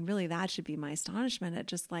 I mean, really that should be my astonishment at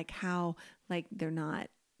just like how, like, they're not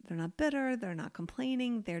bitter. They're not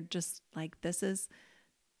complaining. They're just like, this is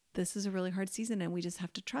a really hard season, and we just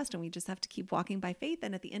have to trust, and we just have to keep walking by faith.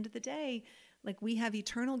 And at the end of the day, like, we have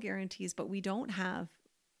eternal guarantees, but we don't have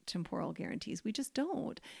temporal guarantees. We just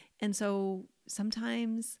don't. And so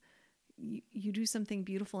sometimes you do something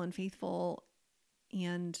beautiful and faithful,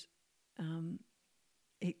 and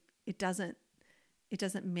it doesn't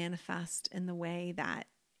manifest in the way that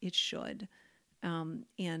it should,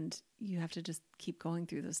 and you have to just keep going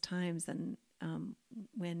through those times, and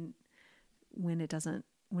when it doesn't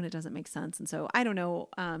make sense. And so I don't know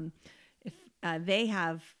if they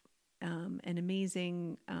have an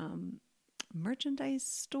amazing merchandise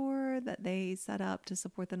store that they set up to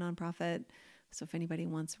support the nonprofit. So if anybody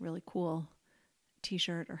wants a really cool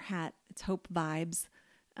t-shirt or hat, it's Hope Vibes.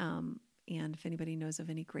 And if anybody knows of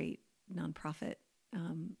any great nonprofit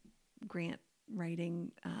grant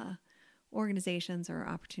writing organizations or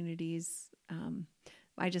opportunities, I'm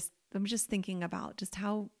just thinking about just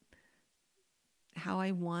how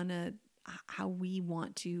we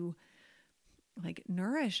want to like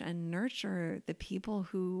nourish and nurture the people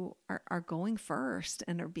who are going first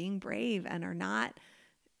and are being brave and are not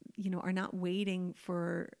waiting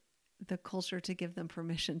for the culture to give them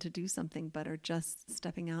permission to do something, but are just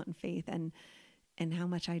stepping out in faith, and how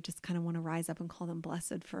much I just kind of want to rise up and call them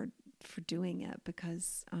blessed for doing it,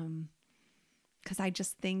 because I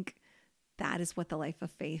just think that is what the life of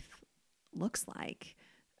faith looks like.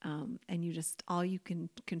 And all you can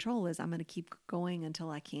control is I'm going to keep going until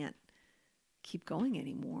I can't keep going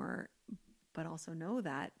anymore, but also know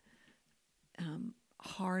that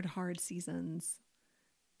hard seasons,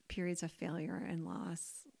 periods of failure and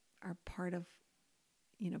loss are part of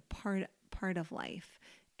life,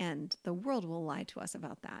 and the world will lie to us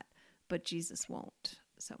about that, but Jesus won't.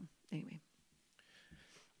 So anyway,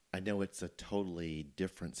 I know it's a totally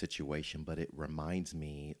different situation, but it reminds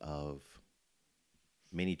me of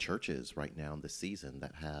many churches right now in the season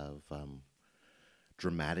that have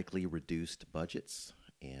dramatically reduced budgets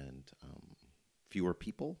and fewer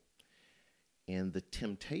people. And the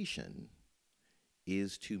temptation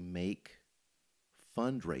is to make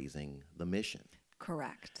fundraising the mission.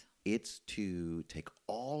 Correct. It's to take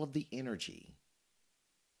all of the energy,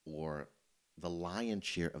 or the lion's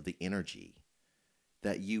share of the energy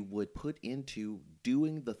that you would put into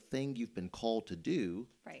doing the thing you've been called to do,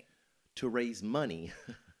 right, to raise money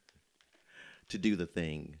to do the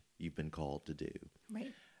thing you've been called to do.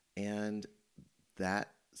 Right. And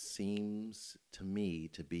that seems to me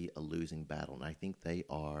to be a losing battle. And I think they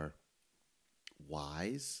are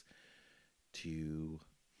wise to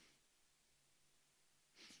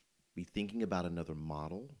be thinking about another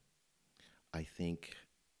model. I think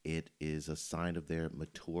it is a sign of their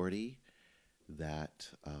maturity that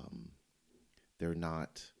they're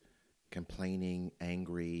not complaining,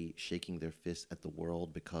 angry, shaking their fists at the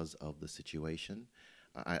world because of the situation.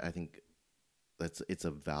 I think it's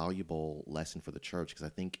a valuable lesson for the church, because I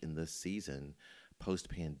think in this season,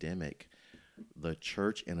 post-pandemic, the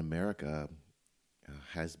church in America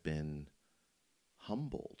has been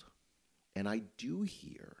humbled. And I do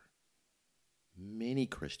hear many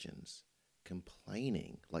Christians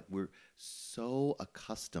complaining, like we're so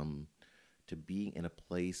accustomed to being in a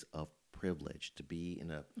place of privilege, to be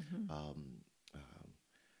in a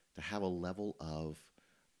to have a level of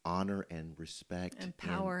honor and respect and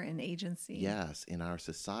power and agency. Yes, in our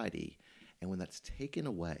society. And when that's taken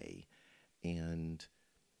away, and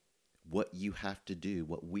what we have to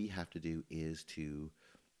do is to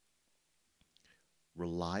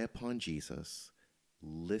rely upon Jesus,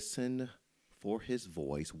 listen for his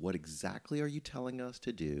voice. What exactly are you telling us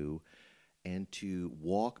to do? And to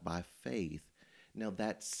walk by faith. Now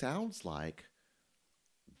that sounds like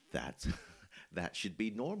that should be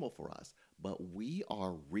normal for us, but we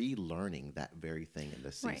are relearning that very thing in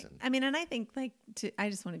this season. Right. I mean, and I think I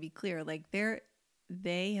just want to be clear, like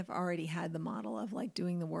they have already had the model of like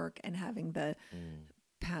doing the work and having the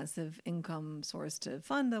passive income source to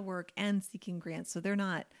fund the work and seeking grants. So they're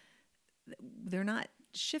not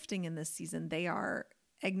shifting in this season. They are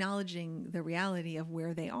acknowledging the reality of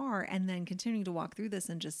where they are, and then continuing to walk through this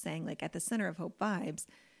and just saying, like, at the center of Hope Vibes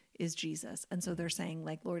is Jesus. And so they're saying,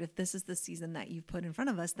 like, Lord, if this is the season that you've put in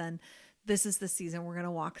front of us, then this is the season we're going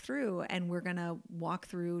to walk through, and we're going to walk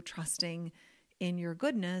through trusting in your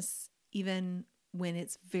goodness, even when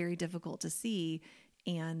it's very difficult to see.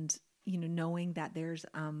 And, knowing that there's,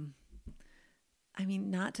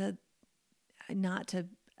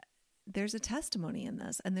 there's a testimony in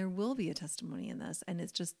this, and there will be a testimony in this. And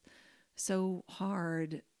it's just so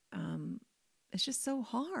hard. It's just so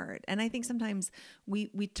hard. And I think sometimes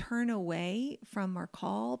we turn away from our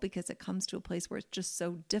call because it comes to a place where it's just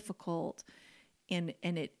so difficult, and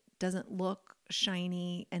it doesn't look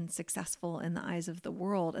shiny and successful in the eyes of the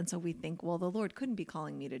world. And so we think, well, the Lord couldn't be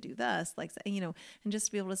calling me to do this, and just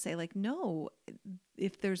to be able to say, like, no,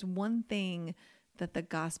 if there's one thing that the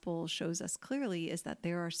gospel shows us clearly, is that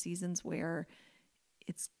there are seasons where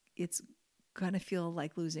it's going to feel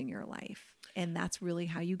like losing your life. And that's really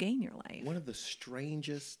how you gain your life. One of the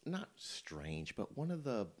strangest, not strange, but one of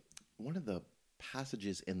the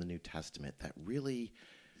passages in the New Testament that really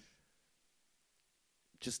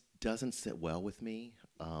just doesn't sit well with me,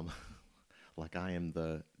 like I am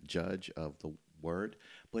the judge of the word,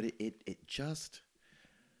 but it just,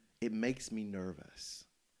 it makes me nervous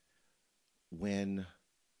when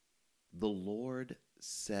the Lord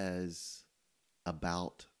says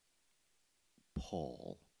about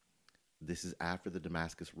Paul, this is after the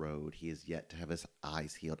Damascus Road, he is yet to have his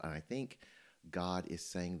eyes healed. And I think God is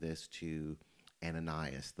saying this to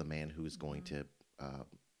Ananias, the man who is going to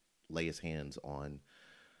lay his hands on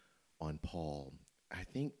Paul. I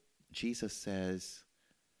think Jesus says,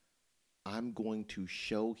 I'm going to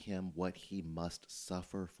show him what he must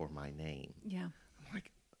suffer for my name. Yeah. I'm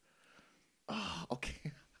like, oh,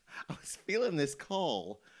 okay. I was feeling this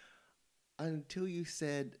call until you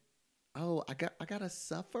said, oh, I got to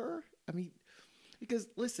suffer. I mean, because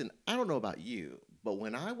listen, I don't know about you, but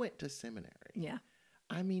when I went to seminary, Yeah.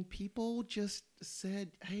 I mean, people just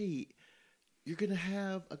said, hey, you're going to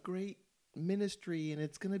have a great ministry and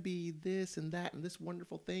it's going to be this and that and this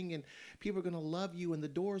wonderful thing and people are going to love you and the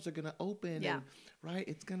doors are going to open. Yeah. And, right?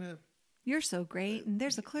 It's going to. You're so great and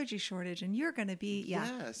there's a clergy shortage and you're going to be. Yeah.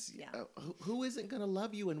 Yes. Yeah. Who isn't going to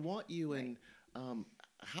love you and want you? Right. And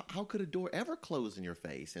how could a door ever close in your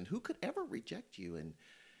face? And who could ever reject you? And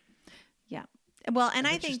yeah. Well, and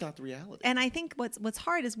I that's think just not the reality. And I think what's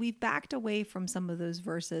hard is we've backed away from some of those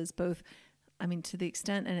verses, both, I mean, to the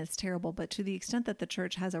extent, and it's terrible, but to the extent that the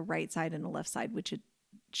church has a right side and a left side, which it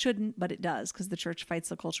shouldn't, but it does, because the church fights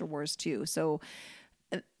the culture wars too. So,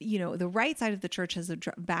 the right side of the church has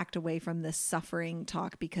backed away from this suffering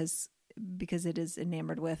talk because it is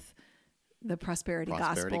enamored with the prosperity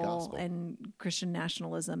gospel and Christian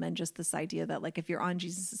nationalism and just this idea that, like, if you're on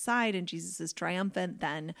Jesus' side and Jesus is triumphant,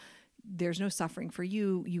 then there's no suffering for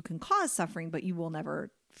you. You can cause suffering, but you will never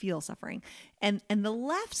feel suffering. And the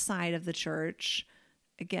left side of the church,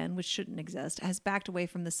 again, which shouldn't exist, has backed away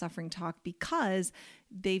from the suffering talk because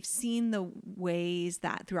they've seen the ways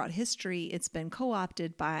that throughout history it's been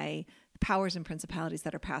co-opted by powers and principalities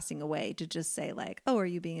that are passing away to just say, like, oh, are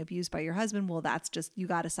you being abused by your husband? Well, that's just, you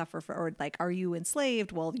got to suffer for, or like, are you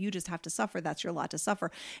enslaved? Well, you just have to suffer. That's your lot to suffer.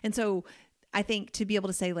 And so I think to be able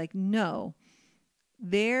to say, like, no,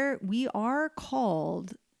 we are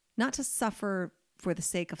called not to suffer for the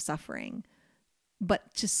sake of suffering,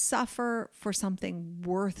 but to suffer for something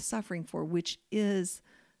worth suffering for, which is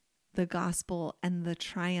the gospel and the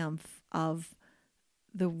triumph of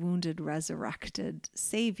the wounded, resurrected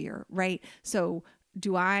Savior, right? So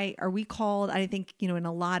are we called, I think, in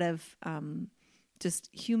a lot of just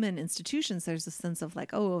human institutions, there's a sense of like,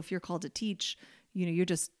 oh, if you're called to teach,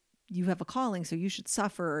 you have a calling, so you should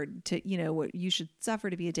suffer you should suffer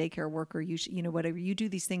to be a daycare worker. You should, whatever you do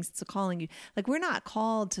these things, it's a calling. Like, we're not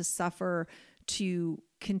called to suffer to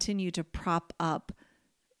continue to prop up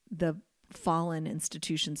the fallen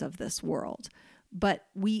institutions of this world, but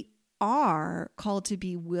we are called to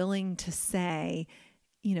be willing to say,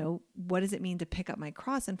 what does it mean to pick up my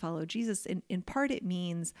cross and follow Jesus? In part, it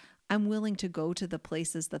means I'm willing to go to the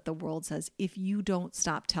places that the world says, if you don't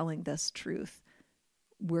stop telling this truth,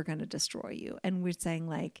 we're going to destroy you. And we're saying,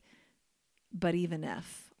 like, but even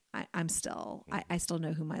if I still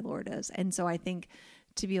know who my Lord is. And so I think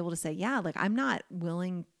to be able to say, yeah, like, I'm not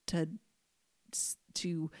willing to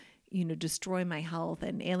destroy my health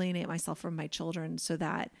and alienate myself from my children so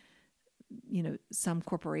that, some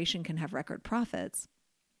corporation can have record profits.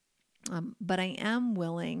 But I am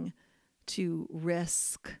willing to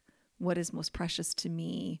risk what is most precious to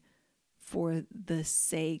me for the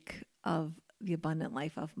sake of the abundant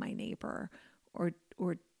life of my neighbor, or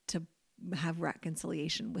to have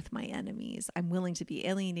reconciliation with my enemies. I'm willing to be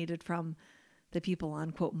alienated from the people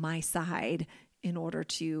on, quote, my side in order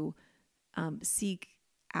to seek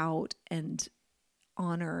out and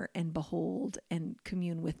honor and behold and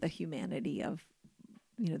commune with the humanity of,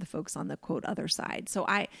 the folks on the, quote, other side. So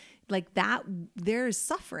I like that there's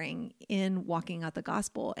suffering in walking out the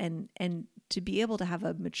gospel, and to be able to have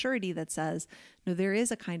a maturity that says, no, there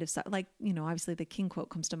is a kind of, like, obviously the King quote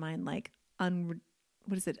comes to mind, like,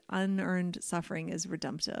 unearned suffering is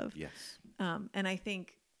redemptive. Yes. And I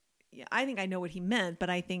think I know what he meant,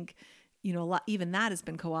 but I think, a lot, even that has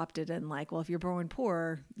been co-opted and like, well, if you're born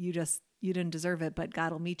poor, you didn't deserve it, but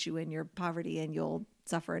God will meet you in your poverty and you'll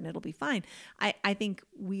suffer and it'll be fine. I think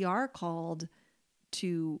we are called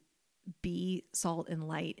to be salt and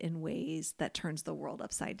light in ways that turns the world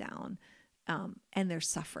upside down. And there's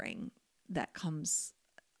suffering that comes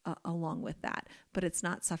along with that, but it's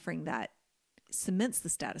not suffering that cements the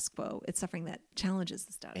status quo. It's suffering that challenges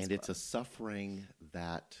the status quo. And it's a suffering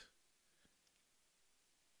that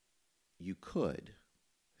you could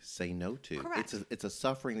say no to. Correct. It's a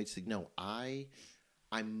suffering that you say, no, I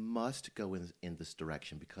I must go in this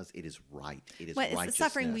direction because it is right. It is Well, it's the righteousness.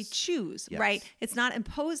 suffering we choose, Yes. right? It's not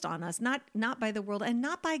imposed on us, not by the world and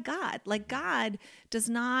not by God. Like God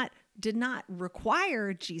did not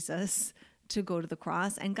require Jesus to go to the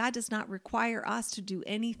cross, and God does not require us to do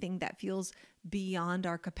anything that feels beyond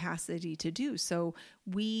our capacity to do. So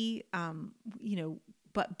we,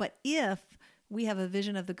 but if we have a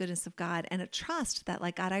vision of the goodness of God and a trust that,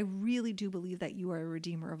 like, God, I really do believe that you are a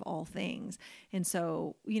redeemer of all things. And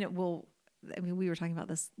so, we were talking about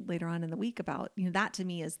this later on in the week about, that to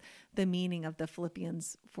me is the meaning of the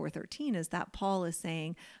Philippians 4:13, is that Paul is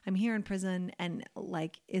saying, I'm here in prison and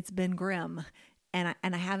like, it's been grim and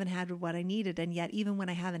I haven't had what I needed. And yet, even when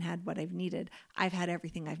I haven't had what I've needed, I've had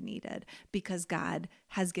everything I've needed because God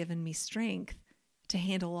has given me strength to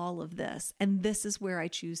handle all of this. And this is where I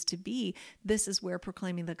choose to be. This is where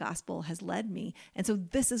proclaiming the gospel has led me. And so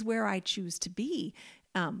this is where I choose to be,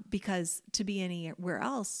 because to be anywhere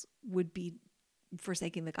else would be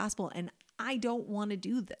forsaking the gospel. And I don't want to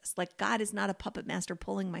do this. Like, God is not a puppet master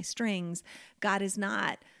pulling my strings. God is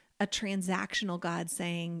not a transactional God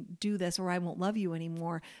saying, do this or I won't love you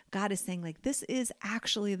anymore. God is saying, like, this is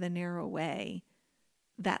actually the narrow way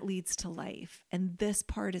that leads to life. And this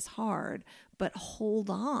part is hard, but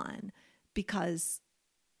hold on because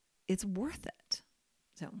it's worth it.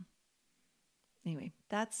 So anyway,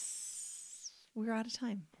 we're out of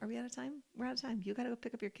time. Are we out of time? We're out of time. You got to go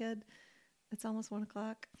pick up your kid. It's almost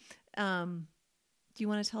 1:00. Do you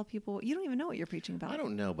want to tell people? You don't even know what you're preaching about. I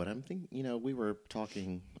don't know, but I'm thinking, we were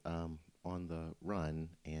talking on the run,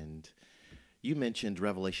 and you mentioned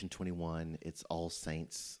Revelation 21. It's All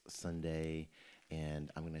Saints Sunday, and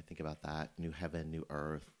I'm going to think about that. New heaven, new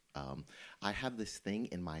earth. I have this thing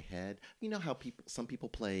in my head. You know how some people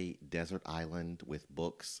play Desert Island with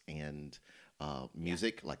books and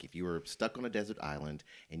music? Yeah. Like if you were stuck on a desert island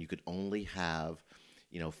and you could only have,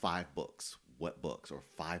 5 books, what books? Or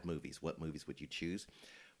 5 movies, what movies would you choose?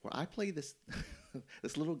 Well, I play this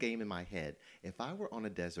this little game in my head. If I were on a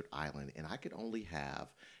desert island and I could only have,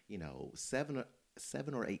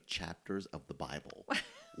 7 or 8 chapters of the Bible.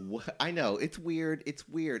 I know, it's weird.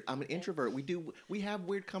 I'm an introvert. We have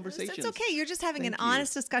weird conversations. It's okay. You're just having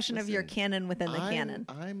honest discussion of your canon within the canon.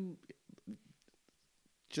 I'm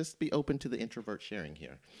just be open to the introvert sharing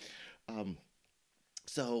here.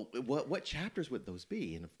 So what chapters would those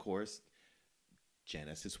be? And of course,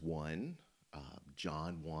 Genesis 1,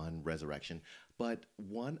 John 1, resurrection. But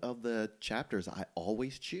one of the chapters I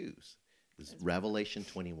always choose is Revelation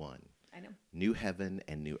 21. I know. New heaven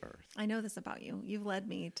and new earth. I know this about you. You've led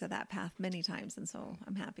me to that path many times, and so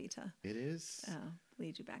I'm happy to. It is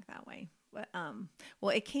lead you back that way. But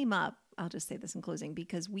well, it came up. I'll just say this in closing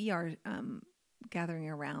because we are gathering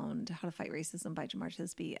around "How to Fight Racism" by Jamar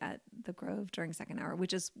Tisby at the Grove during second hour,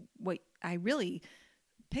 which is what I really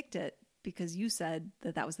picked it because you said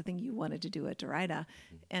that was the thing you wanted to do at Derrida,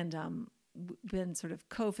 and been sort of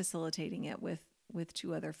co-facilitating it with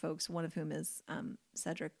 2 other folks, one of whom is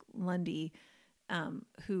Cedric Lundy,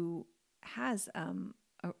 who has a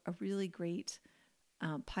really great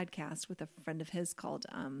podcast with a friend of his called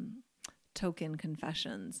Token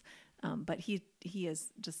Confessions. But he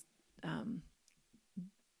is just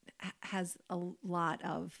has a lot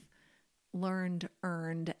of learned,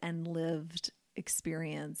 earned, and lived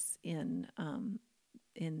experience in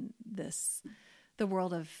the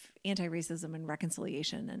world of anti-racism and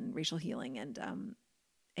reconciliation and racial healing.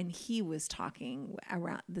 And he was talking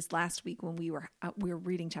around this last week when we were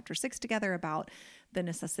reading chapter 6 together about the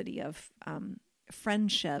necessity of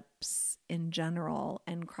friendships in general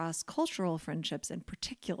and cross-cultural friendships in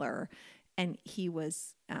particular. And he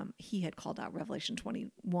had called out Revelation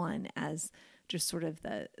 21 as just sort of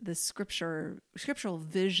the scriptural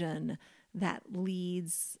vision that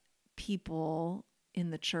leads people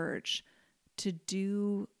in the church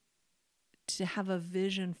to have a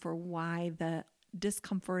vision for why the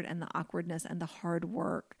discomfort and the awkwardness and the hard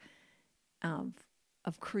work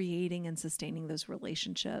of creating and sustaining those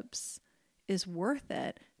relationships is worth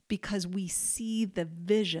it, because we see the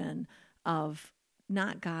vision of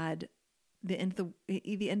not God. The end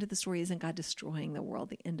of the story isn't God destroying the world.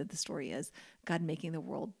 The end of the story is God making the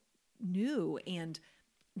world new and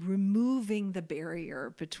removing the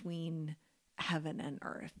barrier between heaven and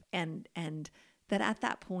earth, and that at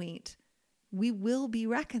that point we will be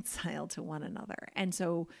reconciled to one another. And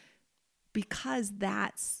so because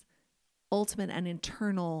that's ultimate and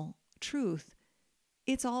internal truth,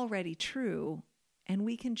 it's already true, and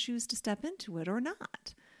we can choose to step into it or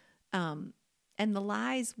not. And the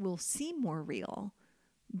lies will seem more real,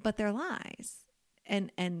 but they're lies.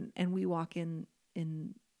 And we walk in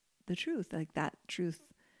the truth, like that truth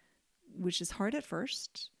which is hard at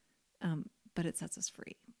first, but it sets us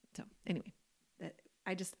free. So anyway,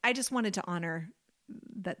 I just wanted to honor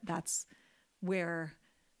that. That's where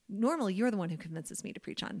normally you're the one who convinces me to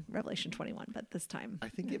preach on Revelation 21, but this time I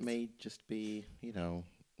think it may just be,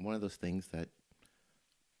 one of those things that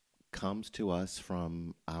comes to us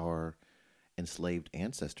from our enslaved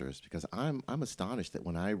ancestors, because I'm astonished that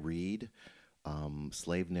when I read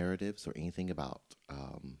slave narratives or anything about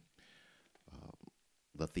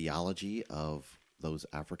the theology of those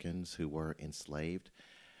Africans who were enslaved,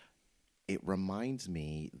 it reminds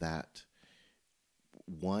me that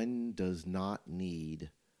one does not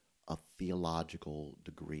need a theological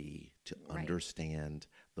degree to understand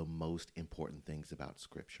the most important things about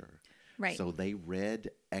Scripture. Right. So they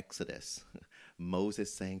read Exodus,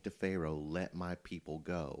 Moses saying to Pharaoh, "Let my people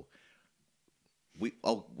go."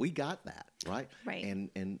 We got that, right? Right.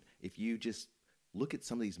 And if you just look at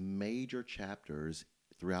some of these major chapters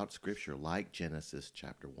throughout Scripture, like Genesis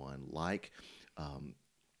chapter 1, like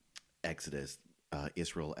Exodus,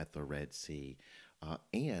 Israel at the Red Sea,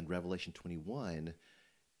 and Revelation 21,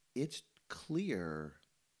 it's clear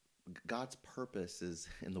God's purposes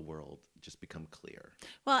in the world just become clear.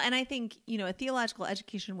 Well, and I think, a theological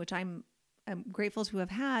education, which I'm grateful to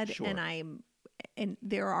have had, Sure. and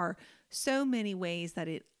there are so many ways that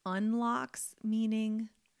it unlocks meaning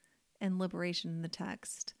and liberation in the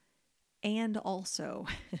text. And also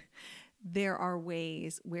there are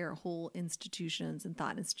ways where whole institutions and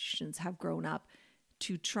thought institutions have grown up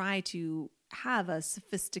to try to have a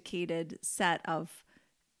sophisticated set of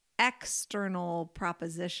external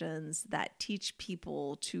propositions that teach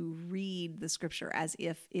people to read the Scripture as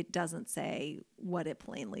if it doesn't say what it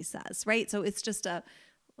plainly says, right? So it's just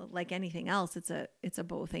like anything else, it's a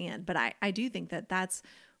both and. But I do think that that's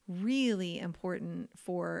really important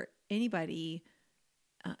for anybody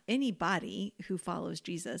who follows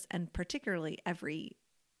Jesus, and particularly every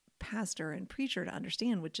pastor and preacher to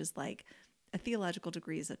understand, which is like a theological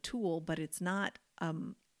degree is a tool, but it's not a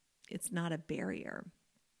barrier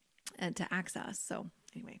and to access. So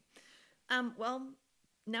anyway, well,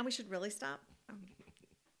 now we should really stop.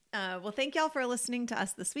 Well, thank y'all for listening to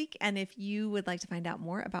us this week. And if you would like to find out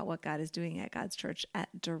more about what God is doing at God's Church at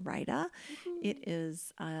Derita, it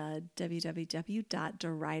is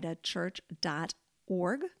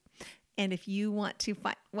www.deritachurch.org. And if you want to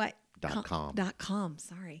find .com,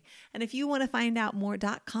 sorry. And if you want to find out more,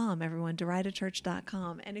 .com, everyone,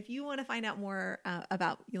 deritachurch.com. And if you want to find out more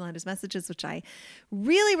about Eulando's messages, which I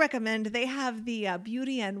really recommend, they have the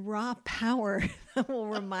beauty and raw power that will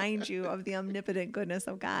remind you of the omnipotent goodness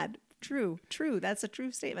of God. True. That's a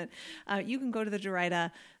true statement. You can go to the Derita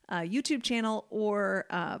YouTube channel or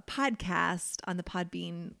podcast on the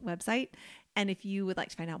Podbean website. And if you would like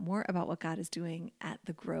to find out more about what God is doing at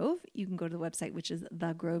The Grove, you can go to the website, which is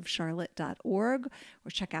thegrovecharlotte.org,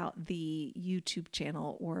 or check out the YouTube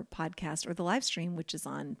channel or podcast or the live stream, which is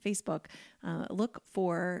on Facebook. Look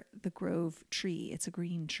for the Grove tree. It's a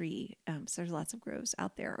green tree. So there's lots of groves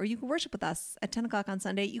out there. Or you can worship with us at 10 o'clock on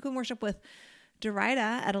Sunday. You can worship with Derita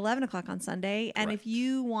at 11 o'clock on Sunday. And if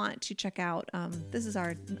you want to check out, this is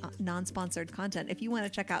our non-sponsored content. If you want to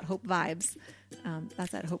check out Hope Vibes,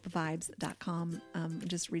 that's at hopevibes.com.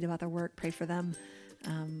 Just read about their work, pray for them.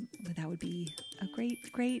 That would be a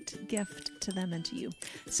great gift to them and to you.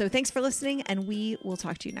 So thanks for listening, and we will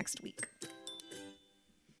talk to you next week.